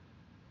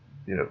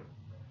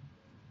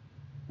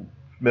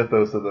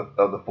 mythos of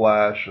the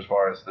Flash as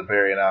far as the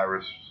Barry and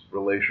Iris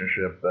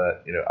relationship.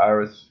 That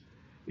Iris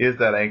is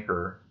that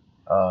anchor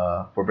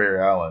for Barry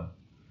Allen.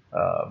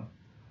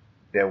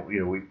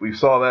 We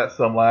saw that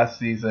some last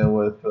season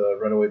with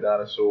Runaway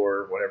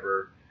Dinosaur,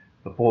 whenever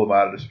to pull them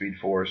out of the Speed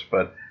Force.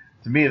 But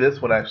to me,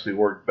 this one actually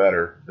worked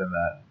better than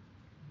that.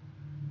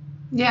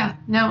 Yeah,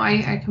 no,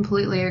 I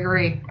completely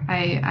agree.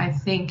 I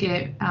think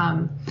it,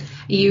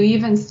 you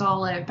even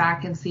saw it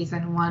back in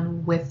season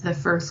 1 with the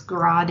first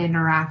Grodd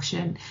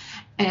interaction.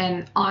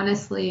 And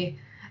honestly,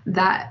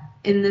 that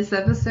in this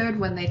episode,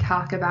 when they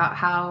talk about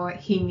how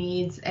he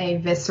needs a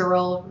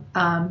visceral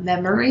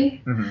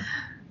memory,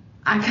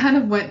 I kind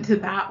of went to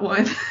that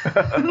one.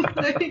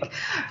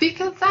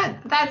 Because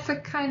that's a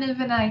kind of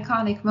an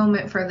iconic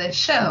moment for this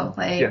show.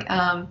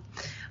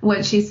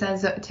 What she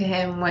says to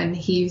him when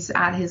he's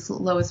at his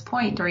lowest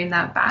point during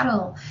that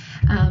battle.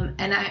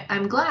 And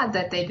I'm glad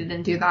that they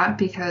didn't do that,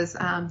 because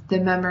the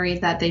memory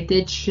that they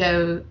did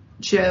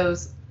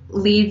shows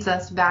leads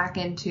us back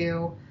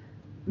into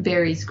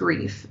Barry's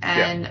grief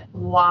and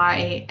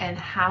why and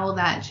how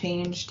that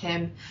changed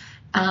him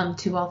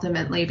to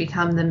ultimately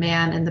become the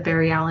man and the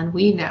Barry Allen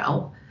we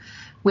know,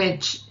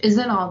 which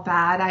isn't all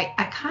bad.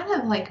 I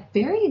kind of like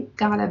Barry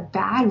got a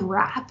bad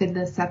rap in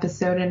this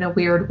episode in a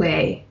weird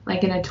way,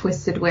 like in a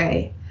twisted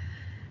way.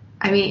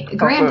 I mean,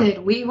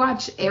 granted, we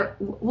watch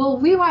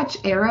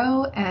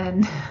Arrow,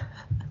 and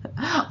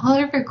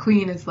Oliver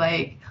Queen is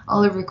like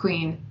Oliver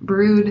Queen,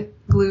 brood,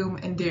 gloom,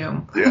 and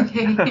doom. Yeah.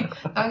 Okay,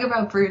 talk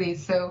about broody.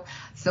 So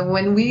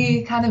when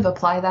we kind of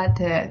apply that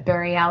to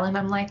Barry Allen,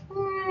 I'm like,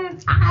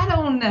 I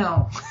don't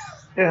know.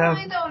 Yeah.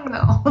 I don't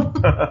know.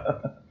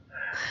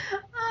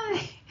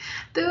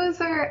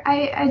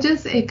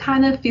 It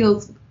kind of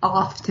feels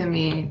off to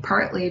me,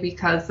 partly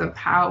because of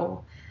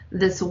how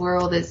this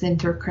world is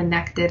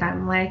interconnected.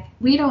 I'm like,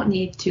 we don't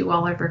need 2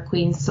 Oliver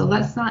Queens, so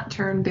let's not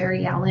turn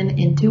Barry Allen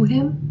into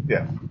him.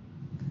 Yeah.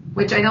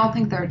 Which I don't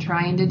think they're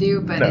trying to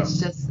do, but No.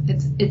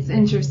 it's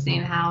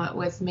interesting how it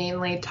was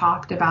mainly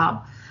talked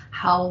about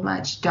how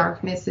much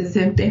darkness is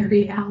in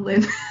Barry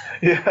Allen.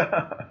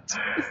 Yeah.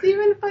 It's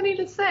even funny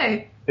to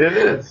say. It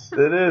is.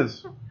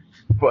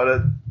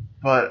 But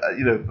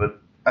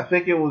I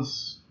think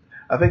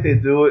they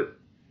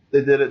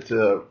did it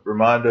to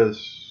remind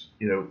us,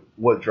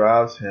 what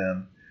drives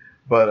him.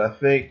 But I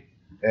think,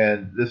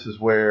 and this is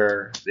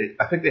where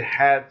I think they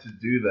had to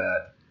do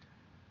that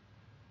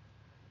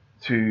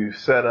to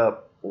set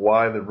up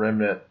why the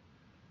remnant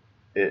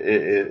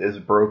is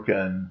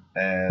broken,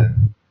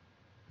 and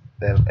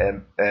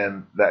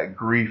that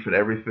grief and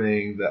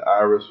everything that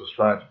Iris was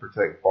trying to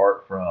protect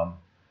Bart from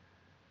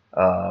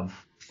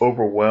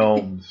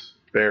overwhelms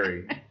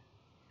Barry.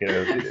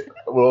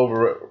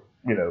 Will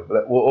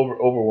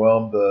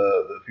overwhelm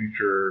the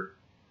future,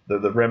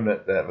 the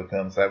remnant that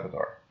becomes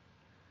Avatar.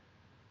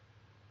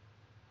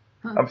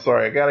 Huh. I'm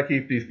sorry, I gotta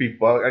keep these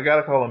people. I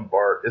gotta call him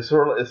Bart.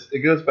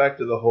 It goes back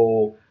to the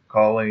whole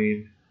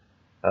calling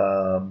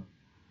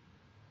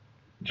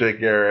Jay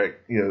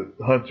Garrick,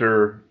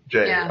 Hunter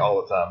Jay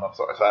all the time. I'm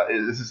sorry. So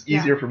it's just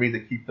easier for me to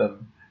keep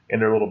them in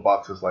their little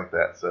boxes like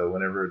that. So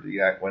whenever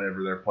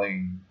they're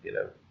playing,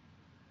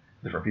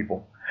 different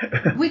people.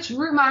 Which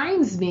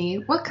reminds me,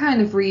 what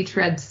kind of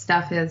retread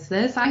stuff is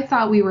this? I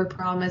thought we were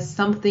promised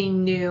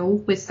something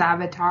new with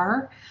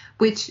Savitar,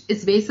 which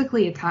is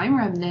basically a time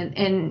remnant,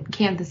 and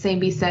can't the same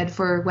be said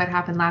for what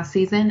happened last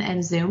season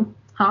and Zoom?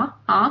 Huh?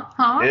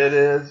 It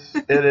is.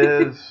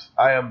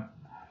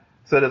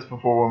 said this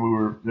before when we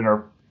were in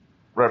our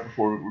right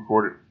before we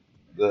recorded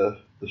the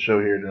show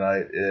here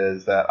tonight,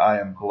 is that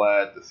I am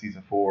glad that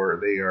season 4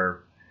 they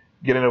are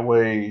getting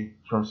away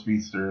from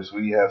speedsters.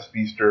 We have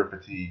speedster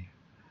fatigue.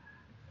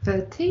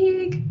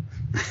 Fatigue.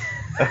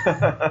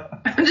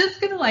 I'm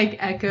just gonna like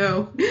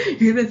echo.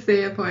 You're gonna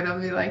say a point.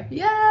 I'll be like,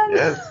 yes.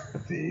 Yes,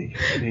 fatigue.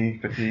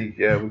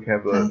 Yeah, we can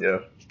have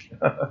that.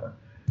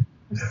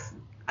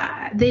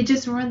 Yeah. They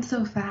just run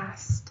so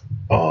fast.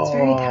 Oh, it's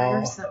very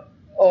tiresome.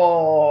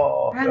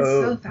 Oh, run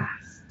so fast.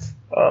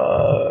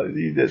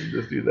 You didn't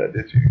just do that,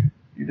 did you?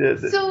 You did.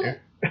 So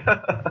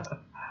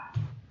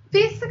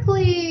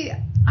basically,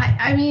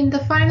 I mean,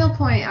 the final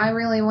point I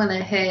really want to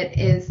hit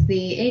is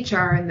the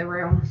HR in the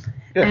room.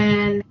 Yeah.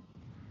 And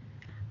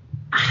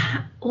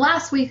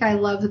last week I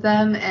loved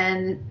them,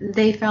 and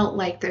they felt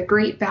like the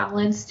great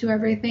balance to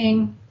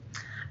everything.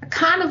 I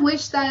kind of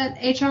wish that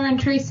HR and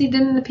Tracy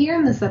didn't appear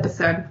in this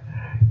episode.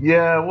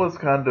 Yeah, it was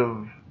kind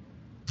of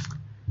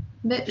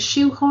bit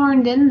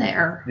shoehorned in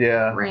there.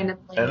 Yeah,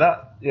 randomly. And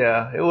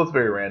it was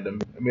very random.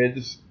 I mean, it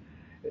just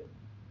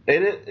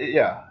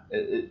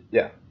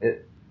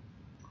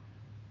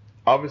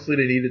obviously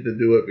they needed to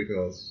do it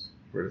because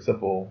for the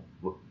simple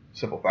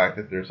fact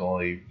that there's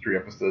only 3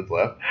 episodes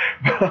left.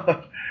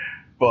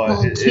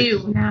 But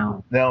two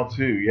now. Now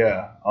 2,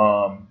 yeah.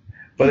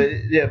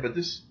 But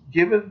just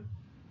given,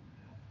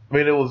 I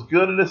mean, it was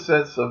good in the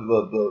sense of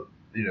the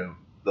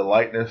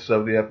lightness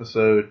of the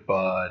episode,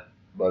 but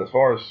as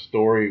far as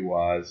story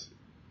wise,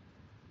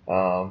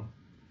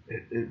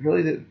 it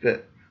really didn't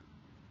fit.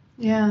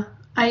 Yeah,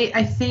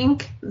 I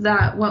think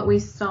that what we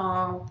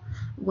saw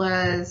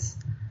was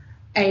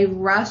a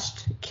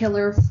rushed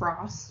Killer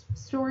Frost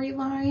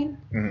storyline,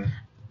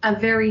 a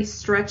very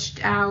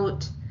stretched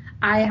out.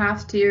 I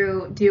have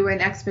to do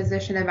an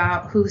exposition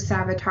about who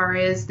Savitar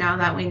is now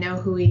that we know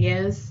who he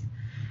is.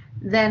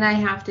 Then I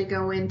have to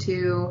go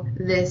into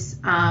this,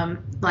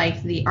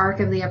 like the arc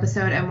of the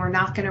episode, and we're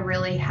not going to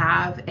really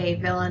have a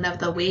villain of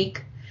the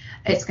week.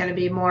 It's going to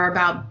be more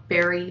about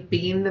Barry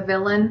being the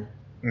villain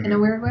in a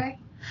weird way.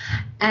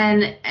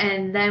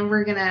 And then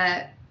we're going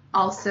to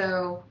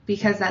also,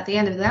 because at the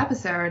end of the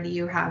episode,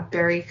 you have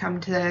Barry come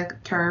to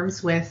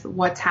terms with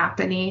what's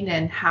happening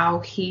and how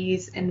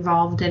he's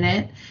involved in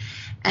it.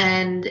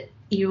 And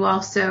you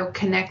also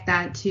connect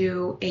that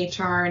to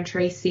HR and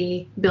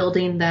Tracy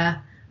building the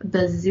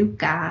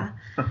bazooka.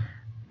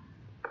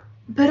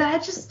 But I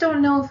just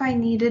don't know if I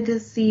needed to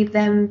see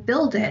them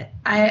build it.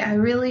 I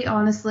really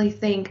honestly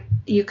think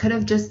you could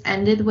have just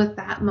ended with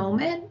that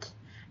moment,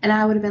 and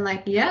I would have been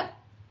like, yep,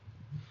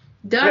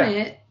 done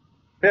it.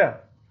 Yeah.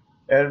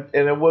 And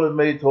it would have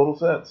made total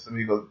sense. I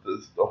mean,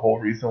 because the whole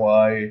reason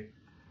why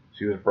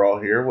she was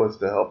brought here was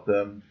to help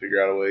them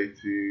figure out a way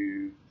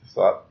to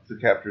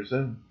capture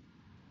Zoom.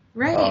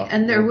 Right,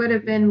 and there would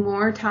have been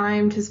more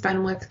time to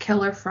spend with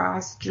Killer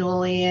Frost,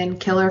 Julian,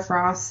 Killer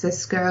Frost,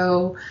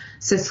 Cisco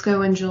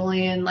and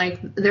Julian. Like,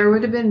 there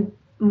would have been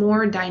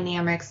more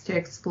dynamics to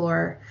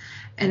explore.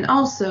 And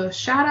also,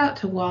 shout out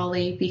to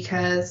Wally,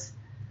 because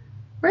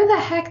where the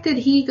heck did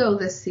he go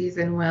this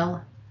season,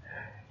 Will?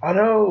 I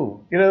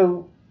know.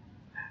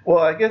 Well,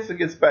 I guess it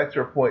gets back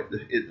to a point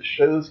that the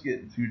show's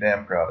getting too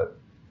damn crowded.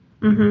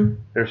 Mm-hmm.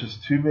 There's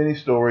just too many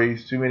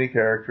stories, too many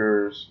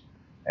characters,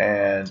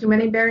 and too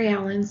many Barry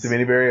Allens. Too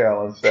many Barry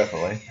Allens,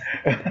 definitely.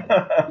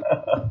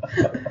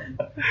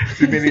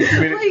 too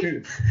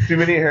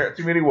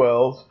many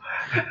Wells.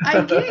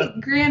 I get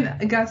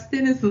Grant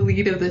Gustin is the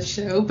lead of the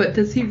show, but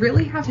does he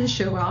really have to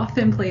show off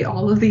and play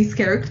all of these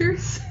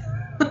characters?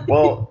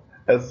 Well,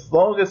 as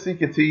long as he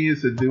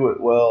continues to do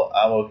it well,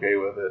 I'm okay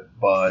with it.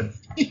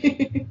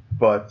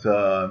 But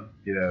I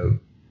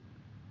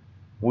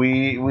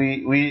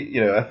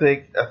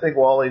think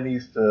Wally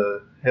needs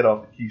to head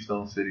off to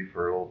Keystone City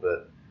for a little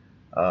bit,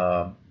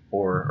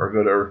 or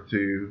go to Earth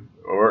 2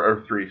 or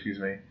Earth 3, excuse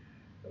me,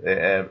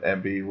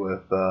 and be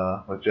with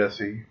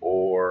Jesse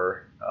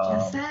or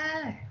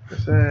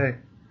Jesse.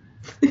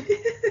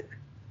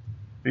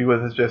 Be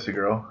with his Jesse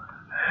girl.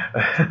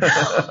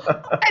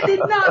 I did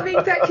not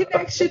make that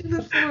connection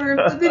before,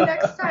 but the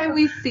next time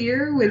we see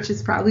her, which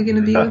is probably going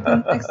to be within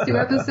the next 2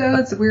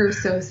 episodes, we're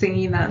so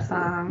singing that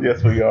song.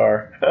 Yes, we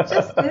are.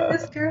 Just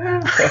this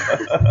girl.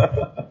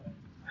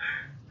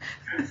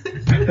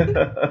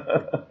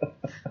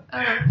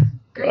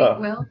 Great,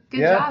 Will.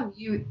 Good job.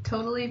 You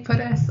totally put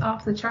us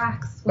off the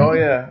tracks. Oh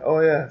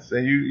yes.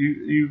 And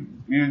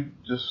you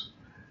just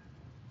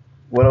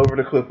went over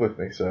the cliff with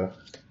me, so.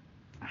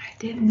 I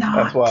did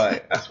not.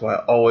 That's why I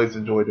always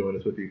enjoy doing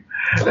this with you.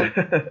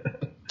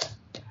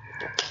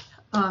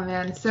 Oh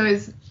man, so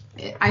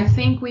I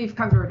think we've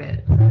covered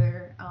it.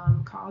 Their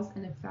cause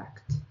and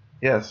effect.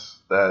 Yes,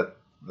 that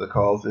the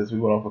cause is we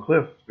went off a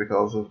cliff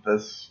because of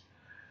this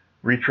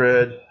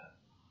retread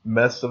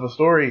mess of a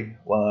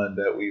storyline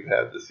that we've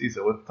had this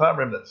season with time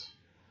remnants.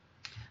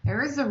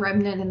 There is a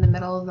remnant in the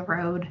middle of the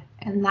road,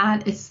 and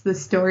that is the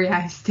story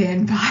I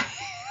stand by.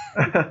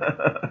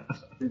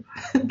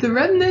 The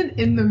remnant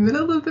in the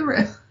middle of the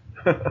road.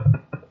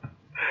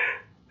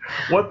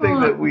 One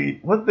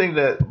thing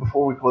that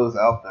before we close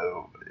out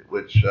though,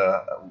 which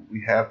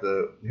we have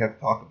to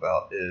talk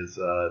about, is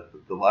the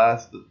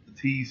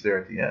tease there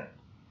at the end.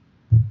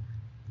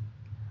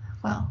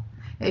 Well,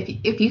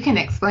 if you can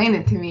explain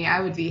it to me,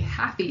 I would be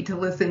happy to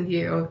listen to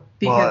you,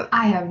 because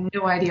I have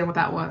no idea what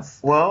that was.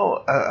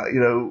 Well,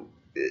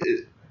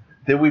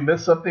 did we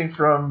miss something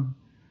from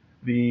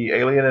the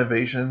Alien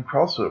Invasion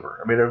crossover?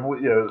 I mean,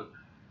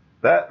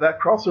 that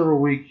crossover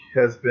week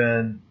has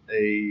been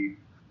a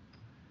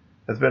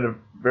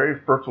very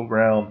fertile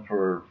ground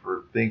for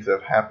things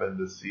that have happened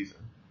this season,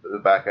 the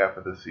back half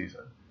of this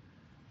season.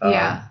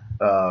 Yeah.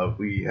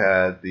 We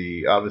had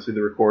obviously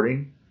the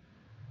recording,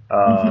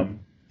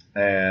 and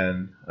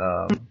the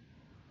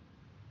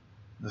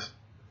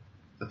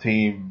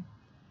team,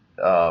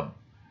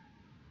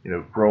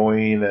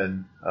 growing,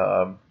 and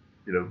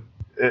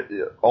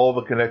all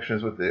the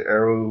connections with the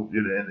Arrow,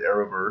 and the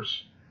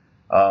Arrowverse.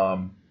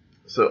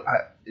 So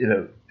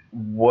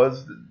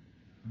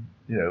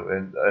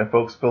and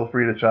folks, feel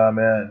free to chime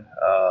in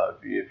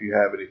if you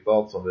have any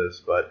thoughts on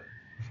this, but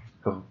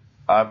because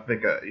I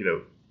think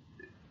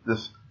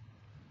this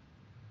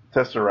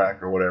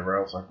Tesseract or whatever,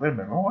 I was like, wait a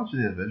minute, I'm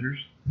watching the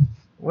Avengers.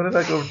 When did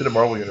I go over to the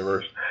Marvel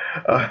Universe?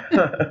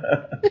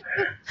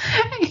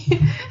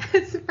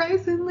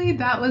 Surprisingly,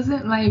 that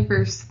wasn't my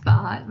first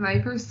thought.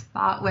 My first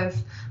thought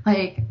was,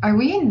 like, are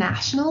we in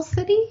National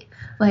City?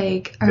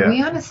 Like, are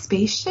we on a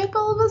spaceship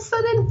all of a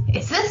sudden?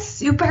 Is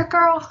this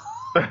Supergirl?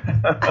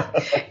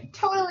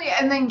 Totally.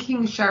 And then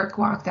King Shark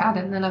walked out,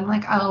 and then I'm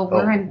like,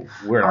 we're in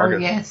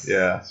Argus.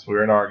 Yes,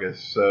 we're in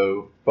Argus.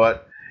 So,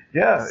 but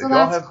yeah. So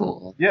that's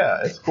cool.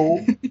 Yeah, it's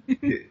cool.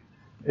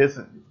 It's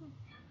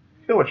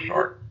Killer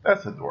Shark.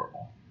 That's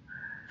adorable.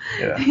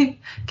 Yeah.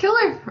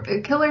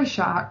 Killer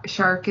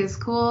Shark is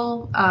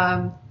cool.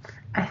 I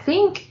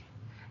think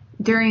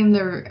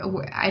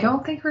I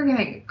don't think we're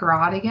gonna get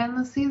Grodd again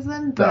this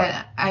season, but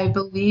no. I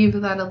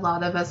believe that a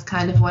lot of us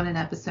kind of want an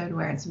episode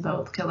where it's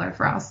both Killer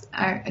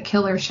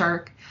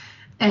Shark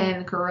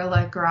and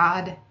Gorilla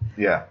Grodd.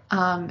 Yeah.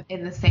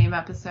 In the same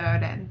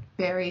episode, and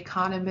Barry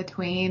caught in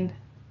between.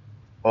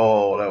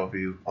 Oh, that'd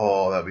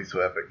be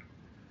so epic.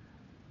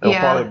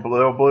 They'll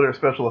blow their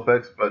special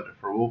effects budget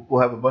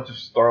we'll have a bunch of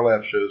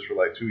Starlab shows for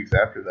like 2 weeks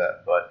after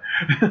that, but.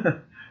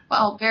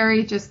 Well,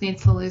 Barry just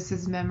needs to lose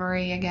his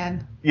memory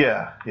again.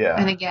 Yeah.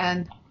 And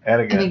again.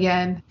 And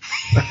again.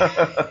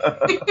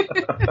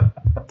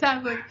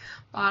 Sounds like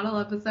bottle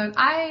episode.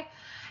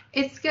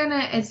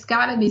 It's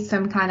gotta be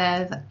some kind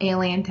of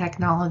alien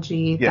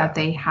technology that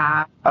they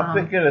have. I'm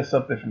thinking it's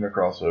something from the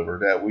crossover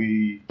that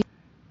we,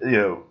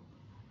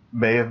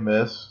 may have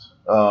missed.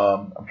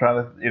 I'm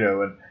trying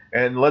to,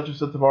 and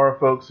Legends of Tomorrow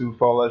folks who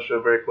follow that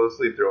show very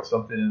closely, throw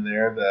something in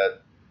there that,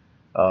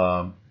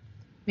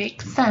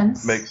 makes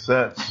sense.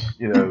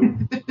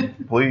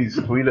 Please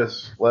tweet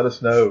us, let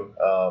us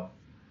know.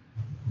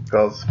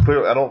 Because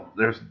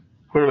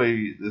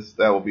clearly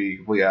that will be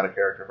completely out of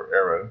character for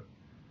Arrow.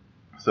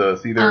 So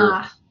it's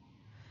either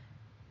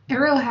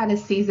Arrow had a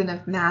season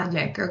of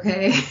magic,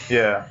 okay?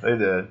 Yeah, they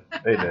did.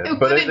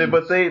 but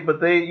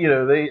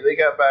they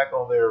got back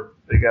on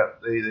they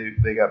got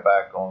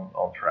back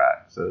on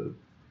track. So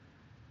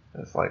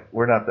it's like,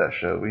 we're not that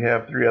show. We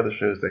have 3 other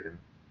shows that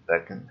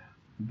can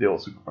deal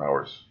with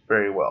superpowers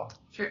very well.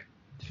 True,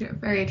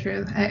 very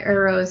true.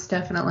 Arrow is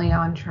definitely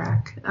on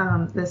track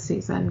this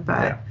season,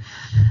 but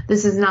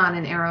this is not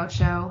an Arrow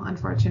show,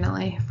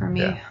 unfortunately, for me.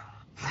 Yeah.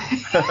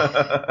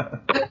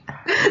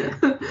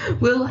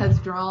 Will has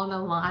drawn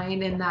a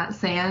line in that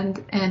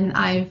sand, and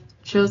I've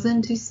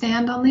chosen to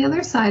stand on the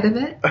other side of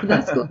it.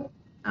 That's cool.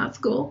 That's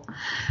cool.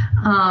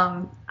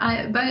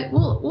 But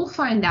we'll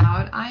find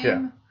out.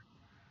 I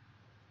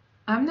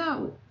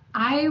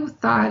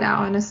thought,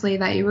 honestly,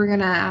 that you were going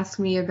to ask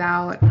me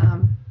about,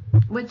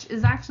 which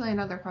is actually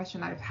another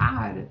question I've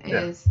had,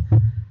 is,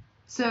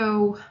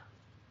 so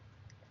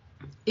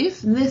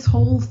if this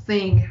whole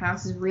thing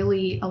has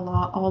really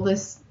all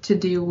this to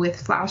do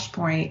with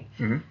Flashpoint,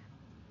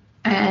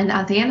 and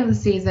at the end of the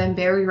season,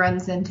 Barry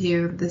runs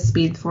into the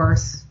Speed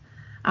Force,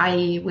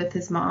 i.e. with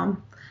his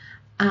mom,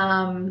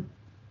 and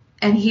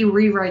he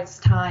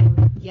rewrites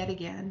time yet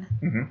again.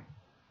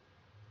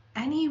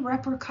 Any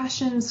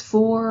repercussions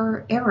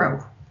for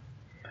Arrow?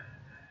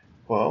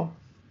 Well,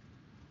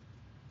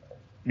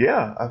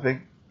 I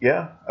think,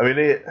 I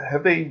mean,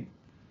 have they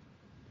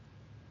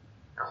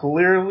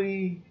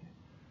clearly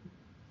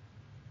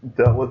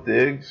dealt with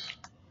Diggs?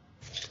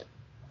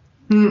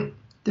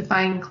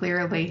 Define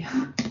clearly.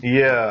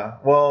 Yeah.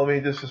 Well, I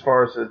mean, just as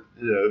far as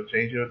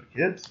changing with the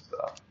kids and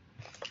stuff.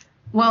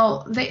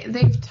 Well,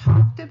 they've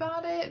talked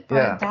about it,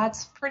 but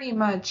that's pretty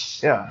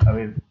much. Yeah, I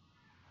mean.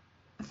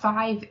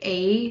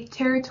 5A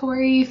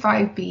territory.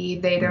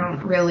 5B, they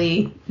don't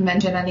really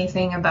mention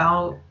anything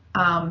about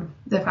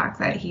the fact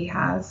that he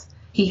had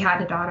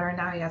a daughter and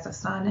now he has a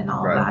son and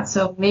all of that.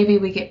 So maybe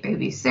we get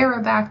baby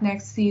Sarah back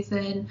next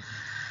season.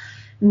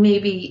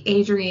 Maybe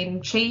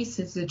Adrian Chase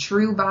is a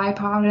true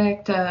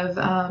byproduct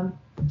of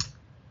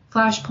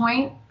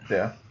Flashpoint.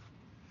 Yeah.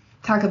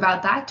 Talk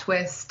about that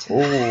twist.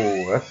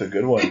 Oh, that's a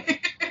good one.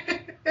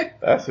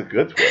 That's a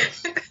good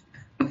twist.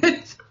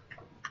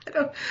 I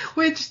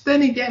Which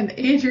then again,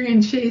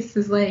 Adrian Chase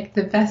is like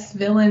the best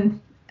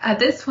villain. At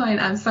this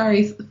point, I'm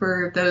sorry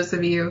for those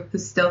of you who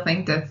still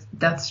think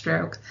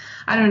Deathstroke.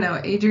 I don't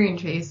know. Adrian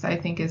Chase, I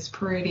think, is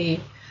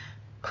pretty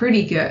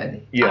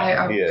good. Yeah,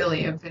 I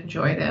really have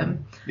enjoyed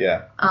him.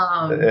 Yeah,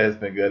 it has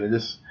been good. And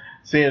just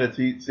seeing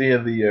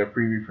the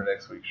preview for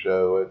next week's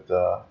show, it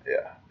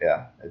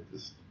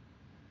just.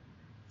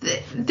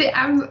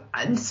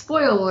 I'm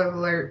spoiler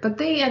alert, but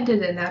they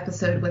ended an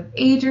episode with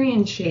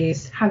Adrian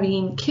Chase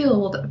having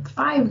killed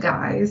 5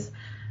 guys,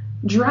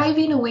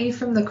 driving away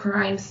from the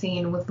crime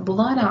scene with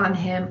blood on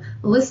him,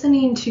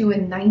 listening to a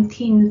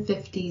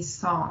 1950s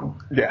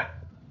song. Yeah.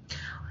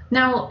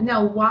 Now,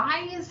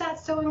 why is that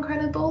so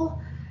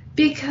incredible?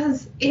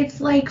 Because it's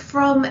like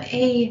from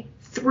a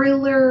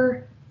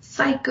thriller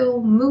psycho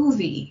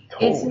movie.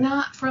 Totally. It's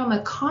not from a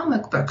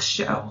comic book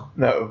show.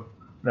 No.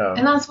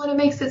 And that's what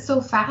makes it so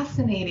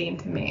fascinating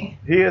to me.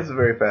 He is a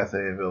very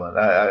fascinating villain.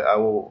 I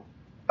will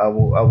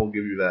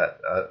give you that.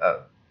 I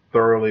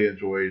thoroughly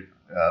enjoyed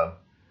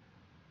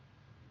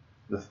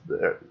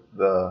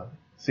the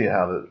seeing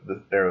how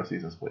the Arrow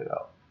season's played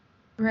out.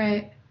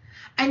 Right.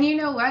 And you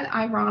know what?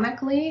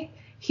 Ironically,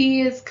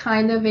 he is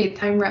kind of a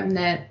time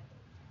remnant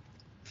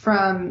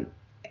from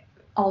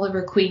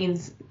Oliver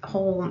Queen's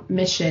whole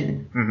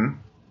mission. Mm-hmm.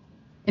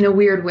 In a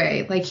weird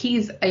way. Like,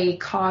 he's a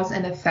cause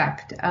and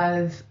effect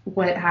of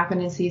what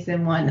happened in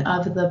season 1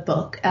 of the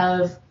book,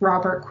 of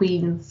Robert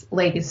Queen's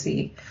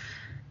legacy.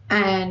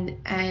 And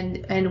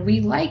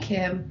we like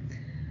him.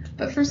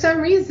 But for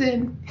some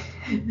reason,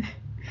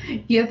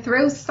 you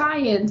throw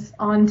science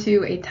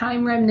onto a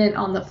time remnant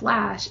on the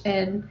Flash,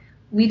 and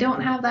we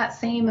don't have that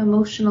same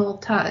emotional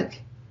tug.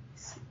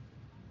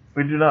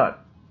 We do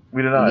not.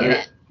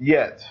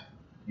 Yet.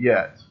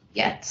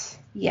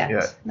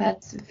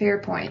 That's a fair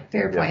point.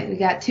 We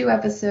got 2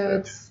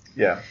 episodes.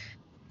 Yeah.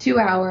 2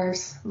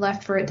 hours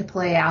left for it to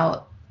play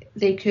out.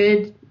 They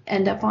could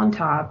end up on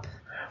top.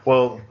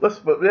 Well,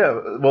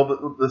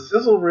 the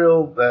sizzle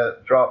reel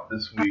that dropped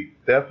this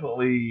week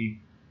definitely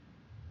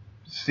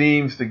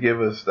seems to give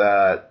us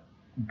that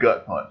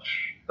gut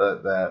punch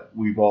that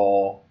we've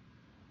all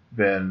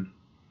been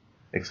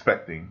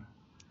expecting.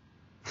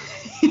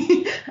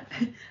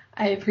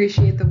 I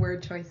appreciate the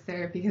word choice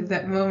there, because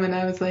that moment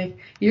I was like,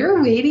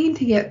 you're waiting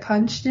to get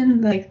punched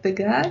in like the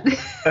gut?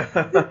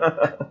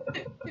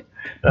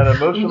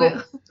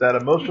 that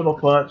emotional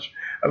punch.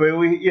 I mean,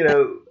 we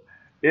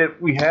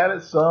had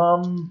it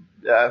some,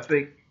 I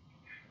think,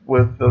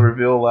 with the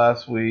reveal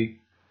last week,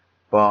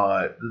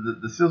 but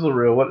the sizzle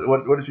reel,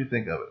 what did you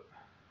think of it?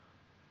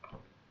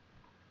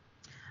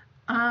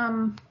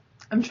 I'm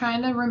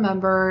trying to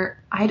remember.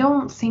 I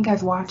don't think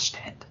I've watched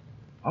it.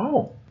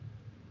 Oh.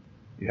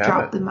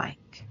 Drop the mic.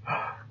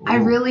 I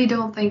really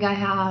don't think I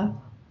have.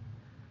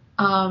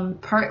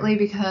 Partly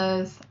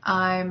because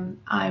and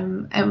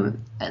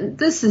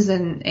this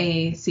isn't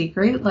a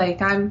secret.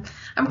 Like, I'm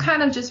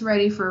kind of just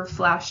ready for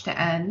Flash to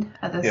end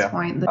at this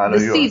point.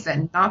 The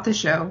season, not the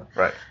show.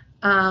 Right.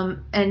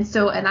 And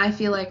I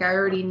feel like I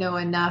already know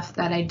enough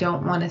that I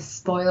don't want to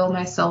spoil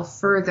myself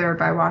further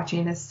by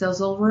watching a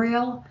sizzle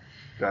reel.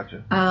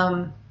 Gotcha.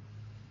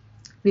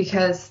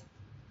 Because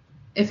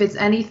if it's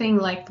anything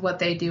like what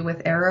they do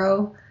with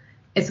Arrow,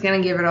 it's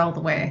gonna give it all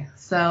the way.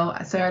 So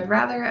I'd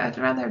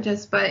rather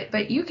just,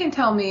 but you can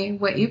tell me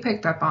what you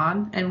picked up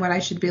on and what I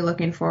should be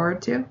looking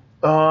forward to.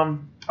 I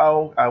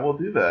will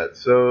do that.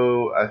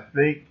 So I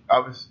think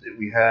obviously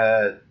we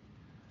had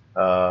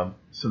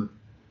some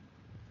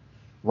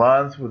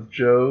lines with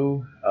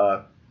Joe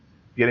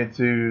getting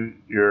to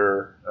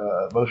your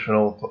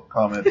emotional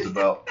comments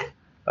about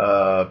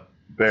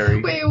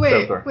Barry.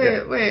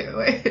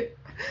 Wait.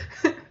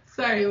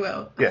 Sorry,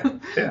 Will. Yeah.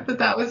 But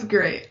that was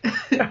great.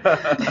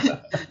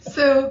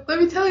 So let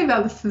me tell you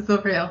about the sizzle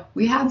reel.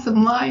 We had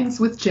some lines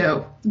with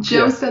Joe.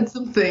 Joe said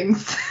some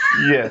things.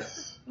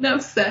 Yes.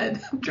 Enough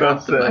said.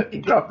 Drop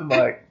the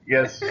mic.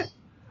 Yes.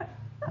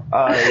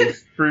 I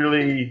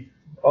freely.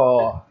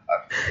 Oh.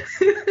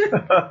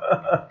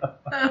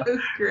 That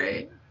was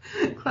great.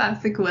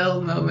 Classic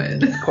Will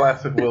moment.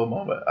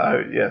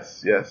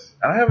 Yes.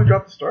 And I haven't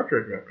dropped the Star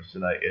Trek reference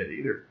tonight yet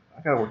either.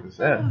 I gotta work this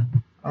in.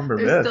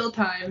 There's still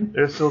time.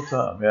 Yes,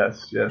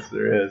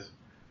 there is.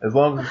 As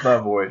long as it's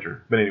not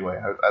Voyager. But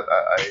anyway,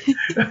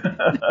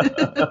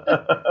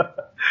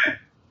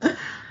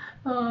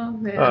 Oh,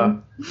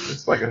 man.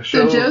 It's like a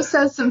show. So Joe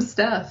says some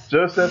stuff.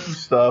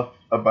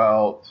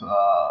 About,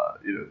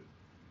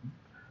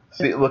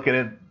 looking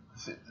at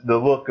the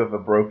look of a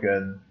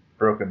broken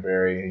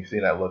Barry. You've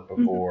seen that look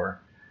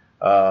before.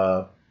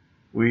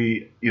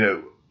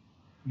 Mm-hmm.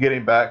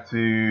 Getting back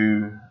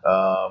to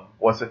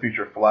What's the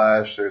Future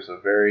Flash,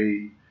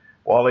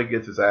 Wally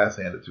gets his ass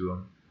handed to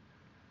him.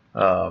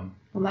 Well,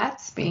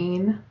 that's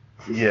Spain.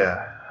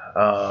 Yeah.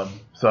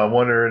 So I'm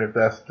wondering if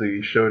that's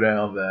the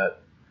showdown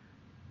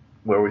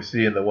where we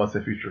see in the Once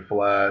the Future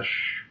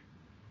Flash,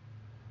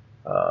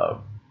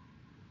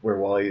 where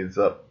Wally ends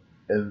up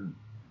in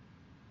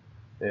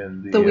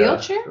the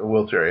wheelchair?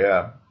 Wheelchair,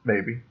 yeah,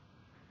 maybe.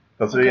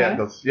 Because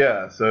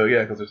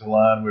there's a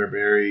line where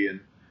Barry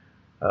and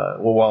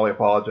Wally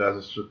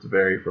apologizes to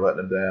Barry for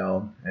letting him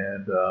down,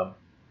 and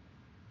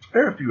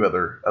there are a few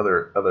other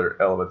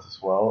elements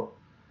as well.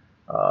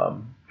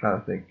 Trying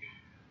to think.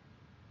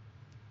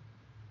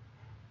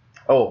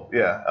 Oh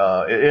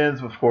yeah, it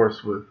ends of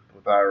course with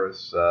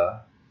Iris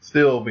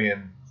still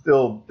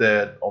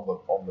dead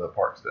on the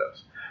park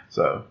steps.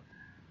 So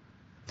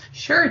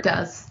sure it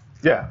does.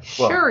 Yeah.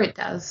 Well, sure it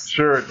does.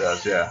 Sure it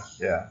does.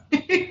 Yeah.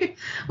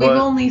 We've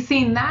only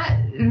seen that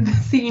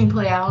scene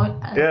play out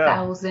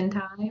 1,000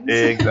 times.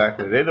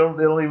 Exactly. They don't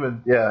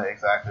even. Yeah.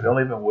 Exactly. They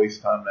don't even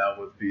waste time now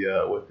with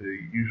the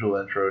usual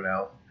intro.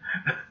 Now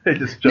they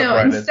just jump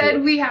right into it.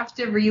 Instead we have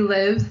to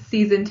relive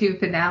season 2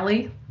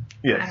 finale.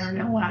 Yes. I don't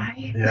know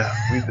why. Yeah,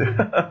 we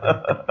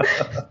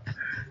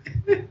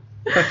do.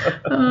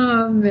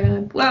 Oh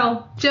man.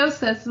 Well, Joe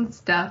says some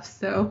stuff,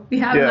 so we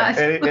have that.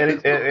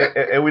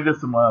 And we did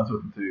some lines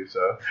with him too.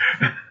 So.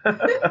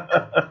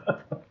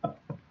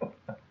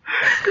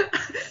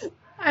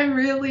 I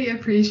really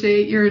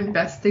appreciate your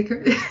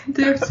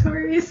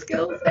investigatory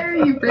skills there.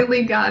 You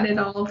really got it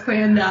all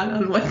planned out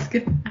on what's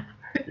gonna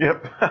happen.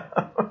 Yep.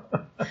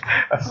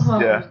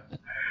 Yeah,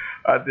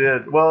 I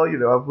did. Well,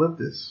 I've lived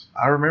this.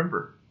 I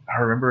remember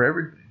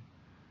everything.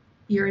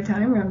 You're a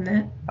time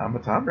remnant. I'm a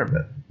time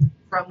remnant.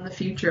 From the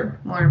future,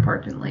 more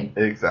importantly.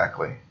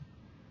 Exactly.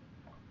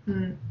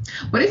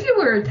 What if you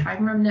were a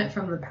time remnant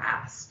from the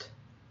past?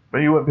 Well,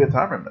 you wouldn't be a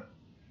time remnant.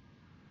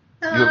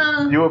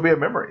 You would be a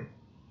memory.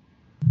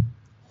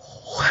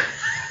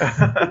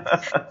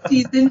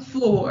 Season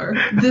 4,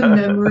 the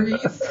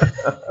memories.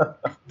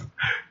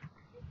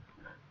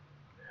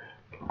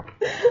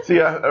 See,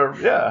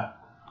 yeah.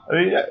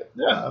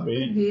 I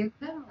mean, be a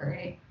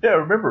memory. Yeah,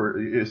 remember,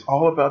 it's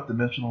all about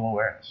dimensional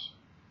awareness.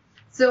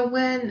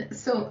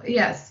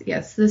 Yes,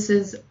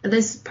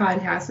 this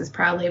podcast is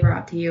proudly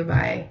brought to you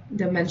by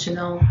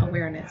Dimensional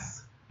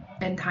Awareness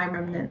and Time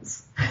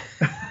Remnants.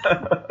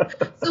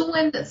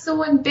 So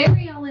when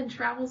Barry Allen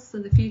travels to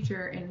the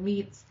future and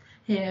meets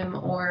him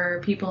or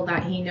people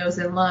that he knows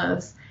and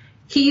loves,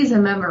 he's a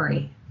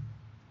memory.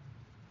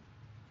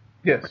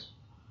 Yes.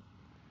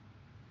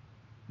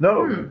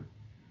 No.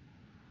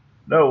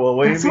 No, well,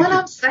 that's what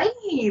I'm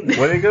saying.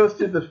 When he goes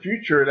to the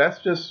future, that's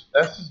just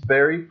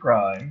Barry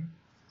Prime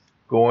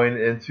going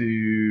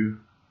into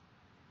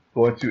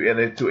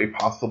a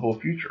possible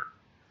future.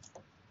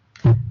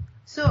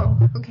 So,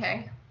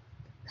 okay.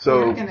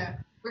 So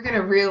we're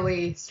gonna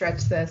really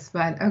stretch this,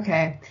 but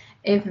okay.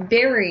 If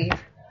Barry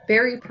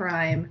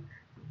Prime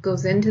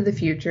goes into the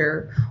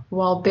future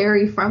while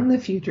Barry from the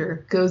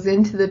future goes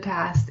into the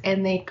past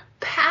and they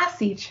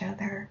pass each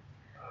other,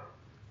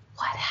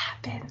 what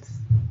happens?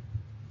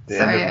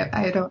 Sorry,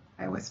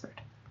 I whispered.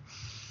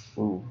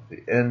 Ooh,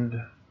 the end.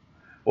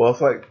 Well,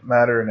 it's like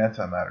matter and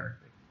antimatter.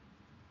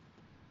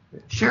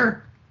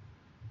 Sure.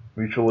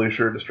 Mutually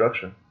assured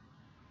destruction.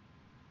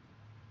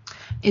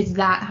 Is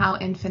that how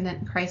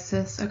Infinite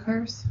Crisis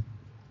occurs?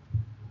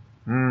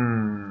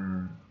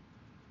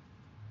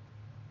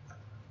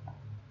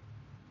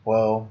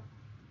 Well,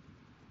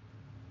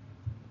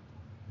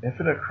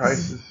 Infinite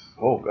Crisis.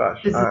 Oh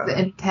gosh. This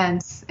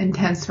is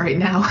intense right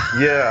now.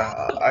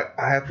 Yeah,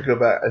 I have to go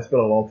back. It's been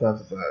a long time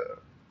since I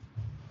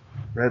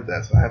read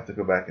that, so I have to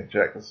go back and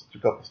check. Because a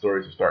couple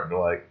stories are starting to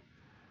like.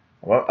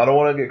 I don't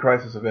want to get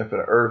Crisis of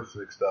Infinite Earths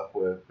mixed up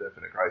with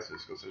Infinite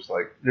Crisis because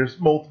there's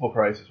multiple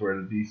crises where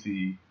the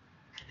DC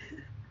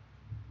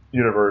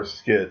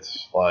universe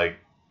gets like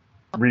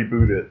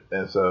rebooted,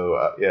 and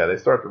so they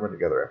start to run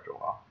together after a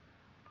while.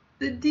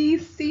 The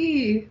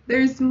DC,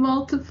 there's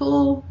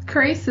multiple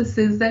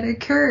crises that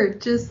occurred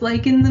just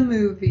like in the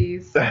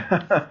movies.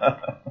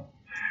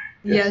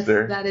 Yes,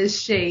 that is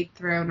shade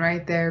thrown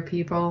right there,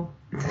 people.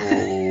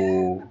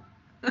 Oh,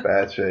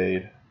 bad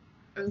shade.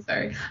 I'm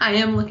sorry. I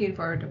am looking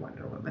forward to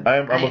Wonder Woman.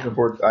 I'm looking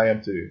forward. I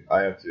am too.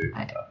 I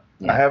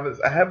haven't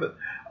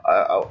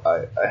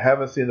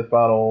seen the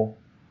final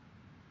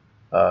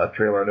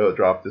trailer. I know it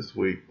dropped this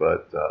week,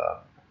 but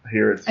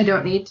here it's. I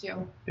don't need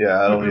to.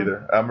 Yeah, I don't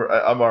either.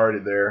 I'm already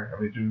there.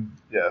 I mean,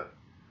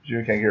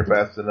 June can't get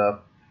fast enough.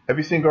 Have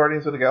you seen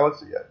Guardians of the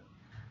Galaxy yet?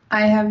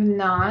 I have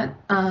not.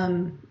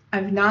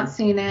 I've not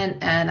seen it,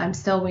 and I'm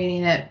still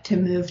waiting it to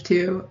move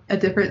to a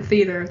different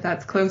theater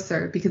that's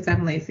closer because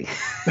I'm lazy.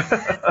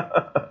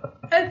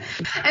 and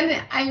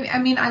I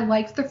mean, I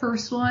liked the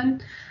first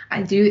one.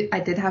 I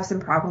did have some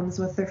problems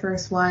with the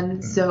first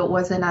one, so it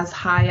wasn't as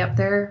high up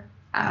there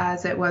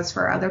as it was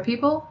for other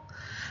people.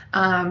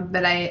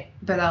 But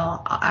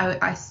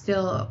I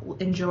still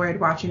enjoyed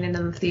watching it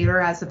in the theater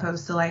as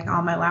opposed to like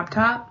on my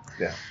laptop.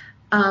 Yeah.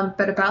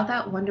 But about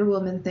that Wonder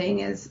Woman thing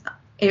is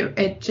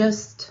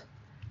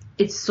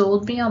it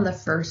sold me on the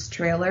first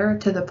trailer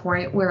to the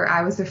point where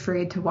I was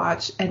afraid to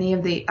watch any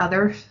of the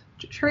other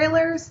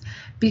trailers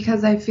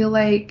because I feel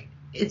like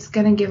it's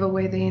going to give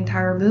away the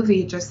entire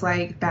movie just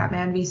like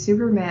Batman v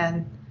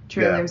Superman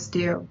trailers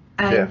do.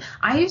 And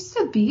I used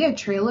to be a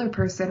trailer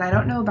person. I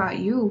don't know about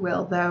you,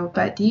 Will, though,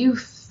 but do you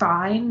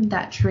find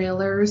that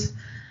trailers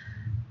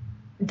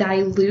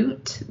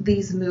dilute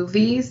these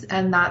movies,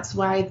 and that's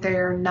why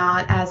they're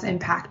not as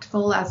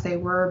impactful as they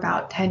were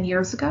about 10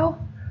 years ago?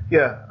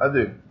 Yeah, I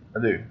do.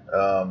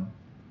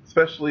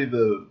 Especially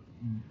the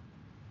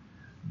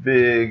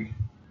big,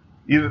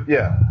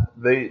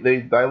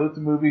 they dilute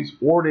the movies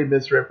or they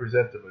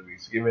misrepresent the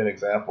movies. Give me an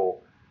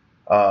example.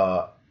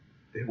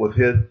 With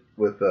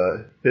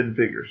Hidden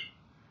Figures.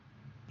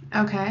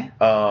 Okay.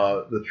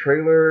 The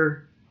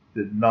trailer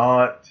did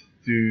not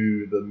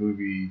do the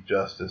movie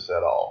justice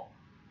at all.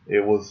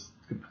 It was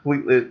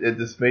completely. It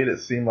just made it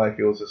seem like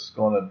it was just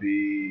going to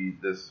be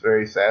this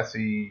very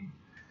sassy,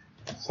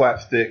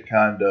 slapstick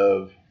kind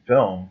of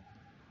film,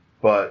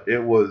 but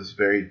it was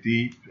very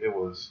deep. It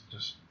was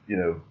just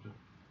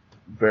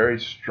very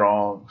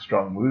strong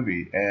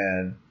movie,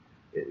 and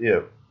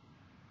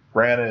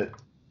granted,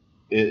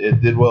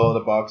 it did well in the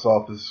box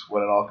office,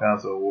 winning all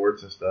kinds of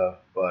awards and stuff.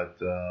 But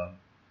I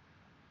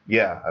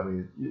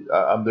mean,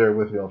 I'm there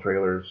with you on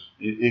trailers.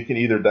 It can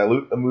either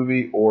dilute a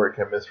movie or it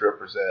can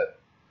misrepresent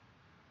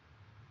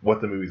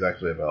what the movie's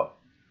actually about.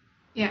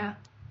 Yeah,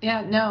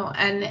 no,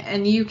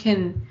 and you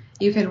can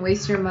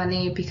waste your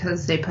money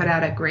because they put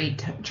out a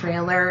great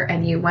trailer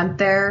and you went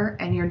there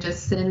and you're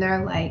just sitting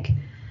there like,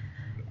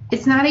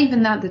 it's not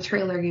even that the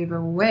trailer gave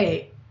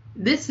away.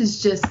 This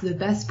is just the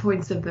best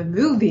points of the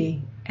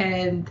movie,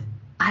 and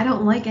I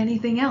don't like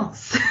anything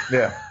else.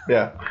 Yeah.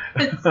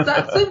 It's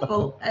that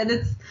simple. And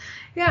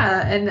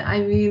and I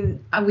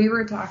mean, we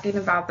were talking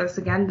about this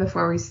again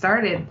before we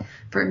started.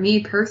 For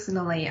me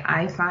personally,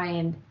 I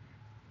find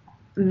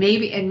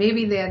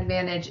maybe the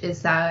advantage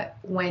is that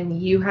when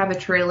you have a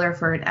trailer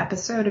for an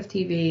episode of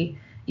TV,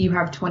 you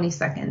have 20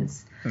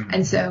 seconds. Mm-hmm.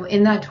 And so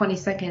in that 20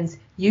 seconds,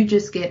 you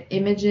just get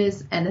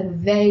images and a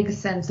vague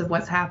sense of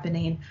what's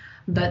happening.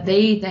 But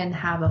they then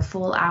have a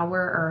full hour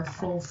or a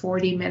full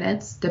 40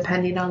 minutes,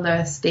 depending on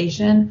the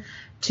station,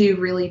 to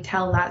really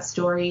tell that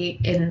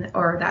story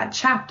or that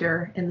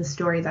chapter in the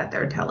story that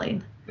they're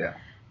telling. Yeah.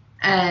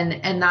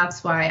 And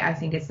that's why I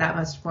think it's that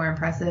much more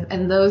impressive.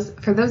 And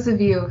for those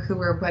of you who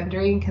were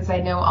wondering, because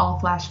I know all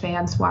Flash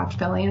fans watch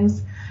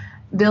Billions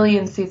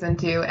season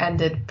 2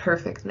 ended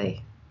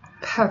perfectly,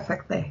 I have to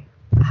say.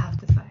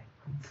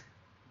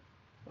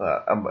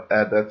 I'm gonna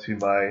add that to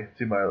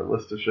my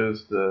list of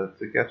shows to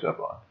catch up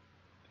on.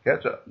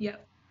 Yep. Yeah.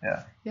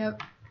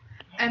 Yep.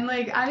 And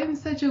like, I am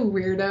such a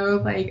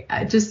weirdo. Like,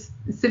 just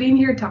sitting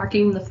here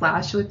talking The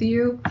Flash with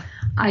you,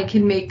 I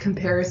can make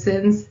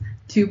comparisons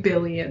to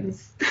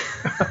Billions.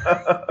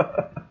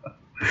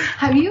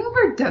 Have you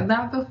ever done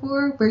that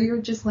before, where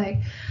you're just like,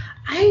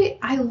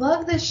 I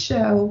love this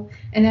show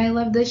and I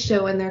love this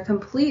show, and they're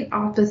complete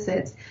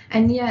opposites,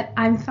 and yet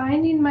I'm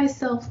finding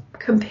myself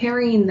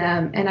comparing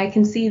them and I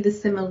can see the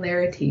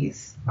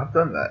similarities? I've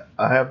done that.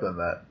 I have done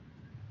that.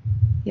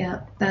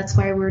 Yeah, that's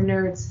why we're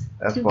nerds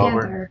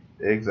together.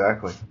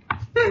 Exactly.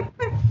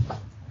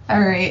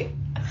 All right.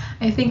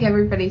 I think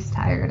everybody's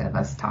tired of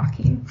us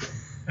talking.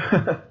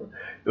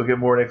 You'll get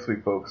more next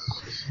week, folks.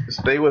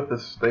 Stay with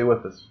us.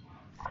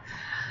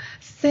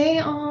 Stay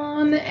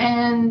on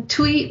and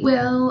tweet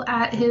Will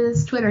at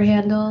his Twitter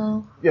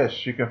handle.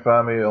 Yes, you can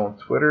find me on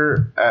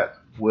Twitter at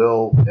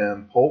Will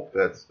M. Polk.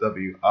 That's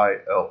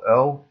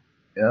WILLMPOLK.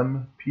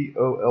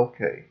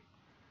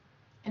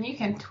 And you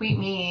can tweet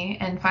me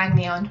and find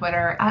me on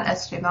Twitter at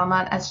SJ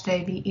Belmont,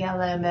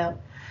 SJBELMO.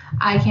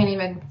 I can't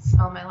even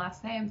spell my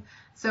last name.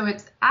 So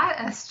it's at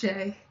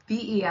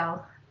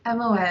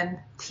SJBELMONT.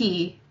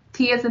 T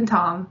as in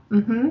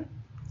Tom.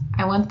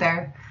 I went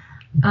there.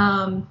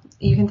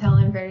 You can tell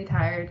I'm very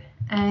tired.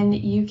 And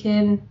you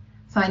can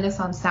find us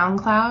on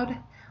SoundCloud.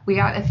 We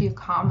got a few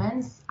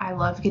comments. I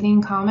love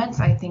getting comments.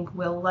 I think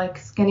Will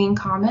likes getting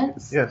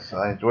comments. Yes,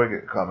 I enjoy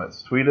getting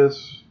comments. Tweet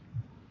us.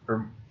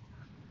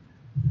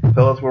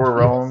 Tell us where we're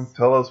wrong.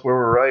 Tell us where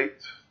we're right.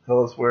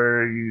 Tell us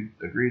where you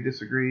agree,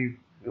 disagree.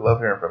 We love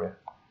hearing from you.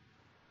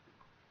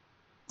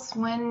 It's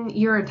when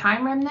you're a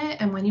time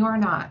remnant and when you are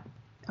not.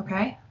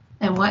 Okay?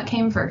 And what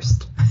came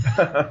first?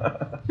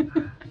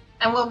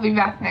 And we'll be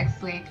back next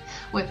week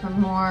with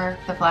more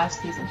The Flash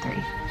Season 3.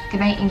 Good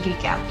night and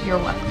geek out. You're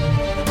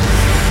welcome.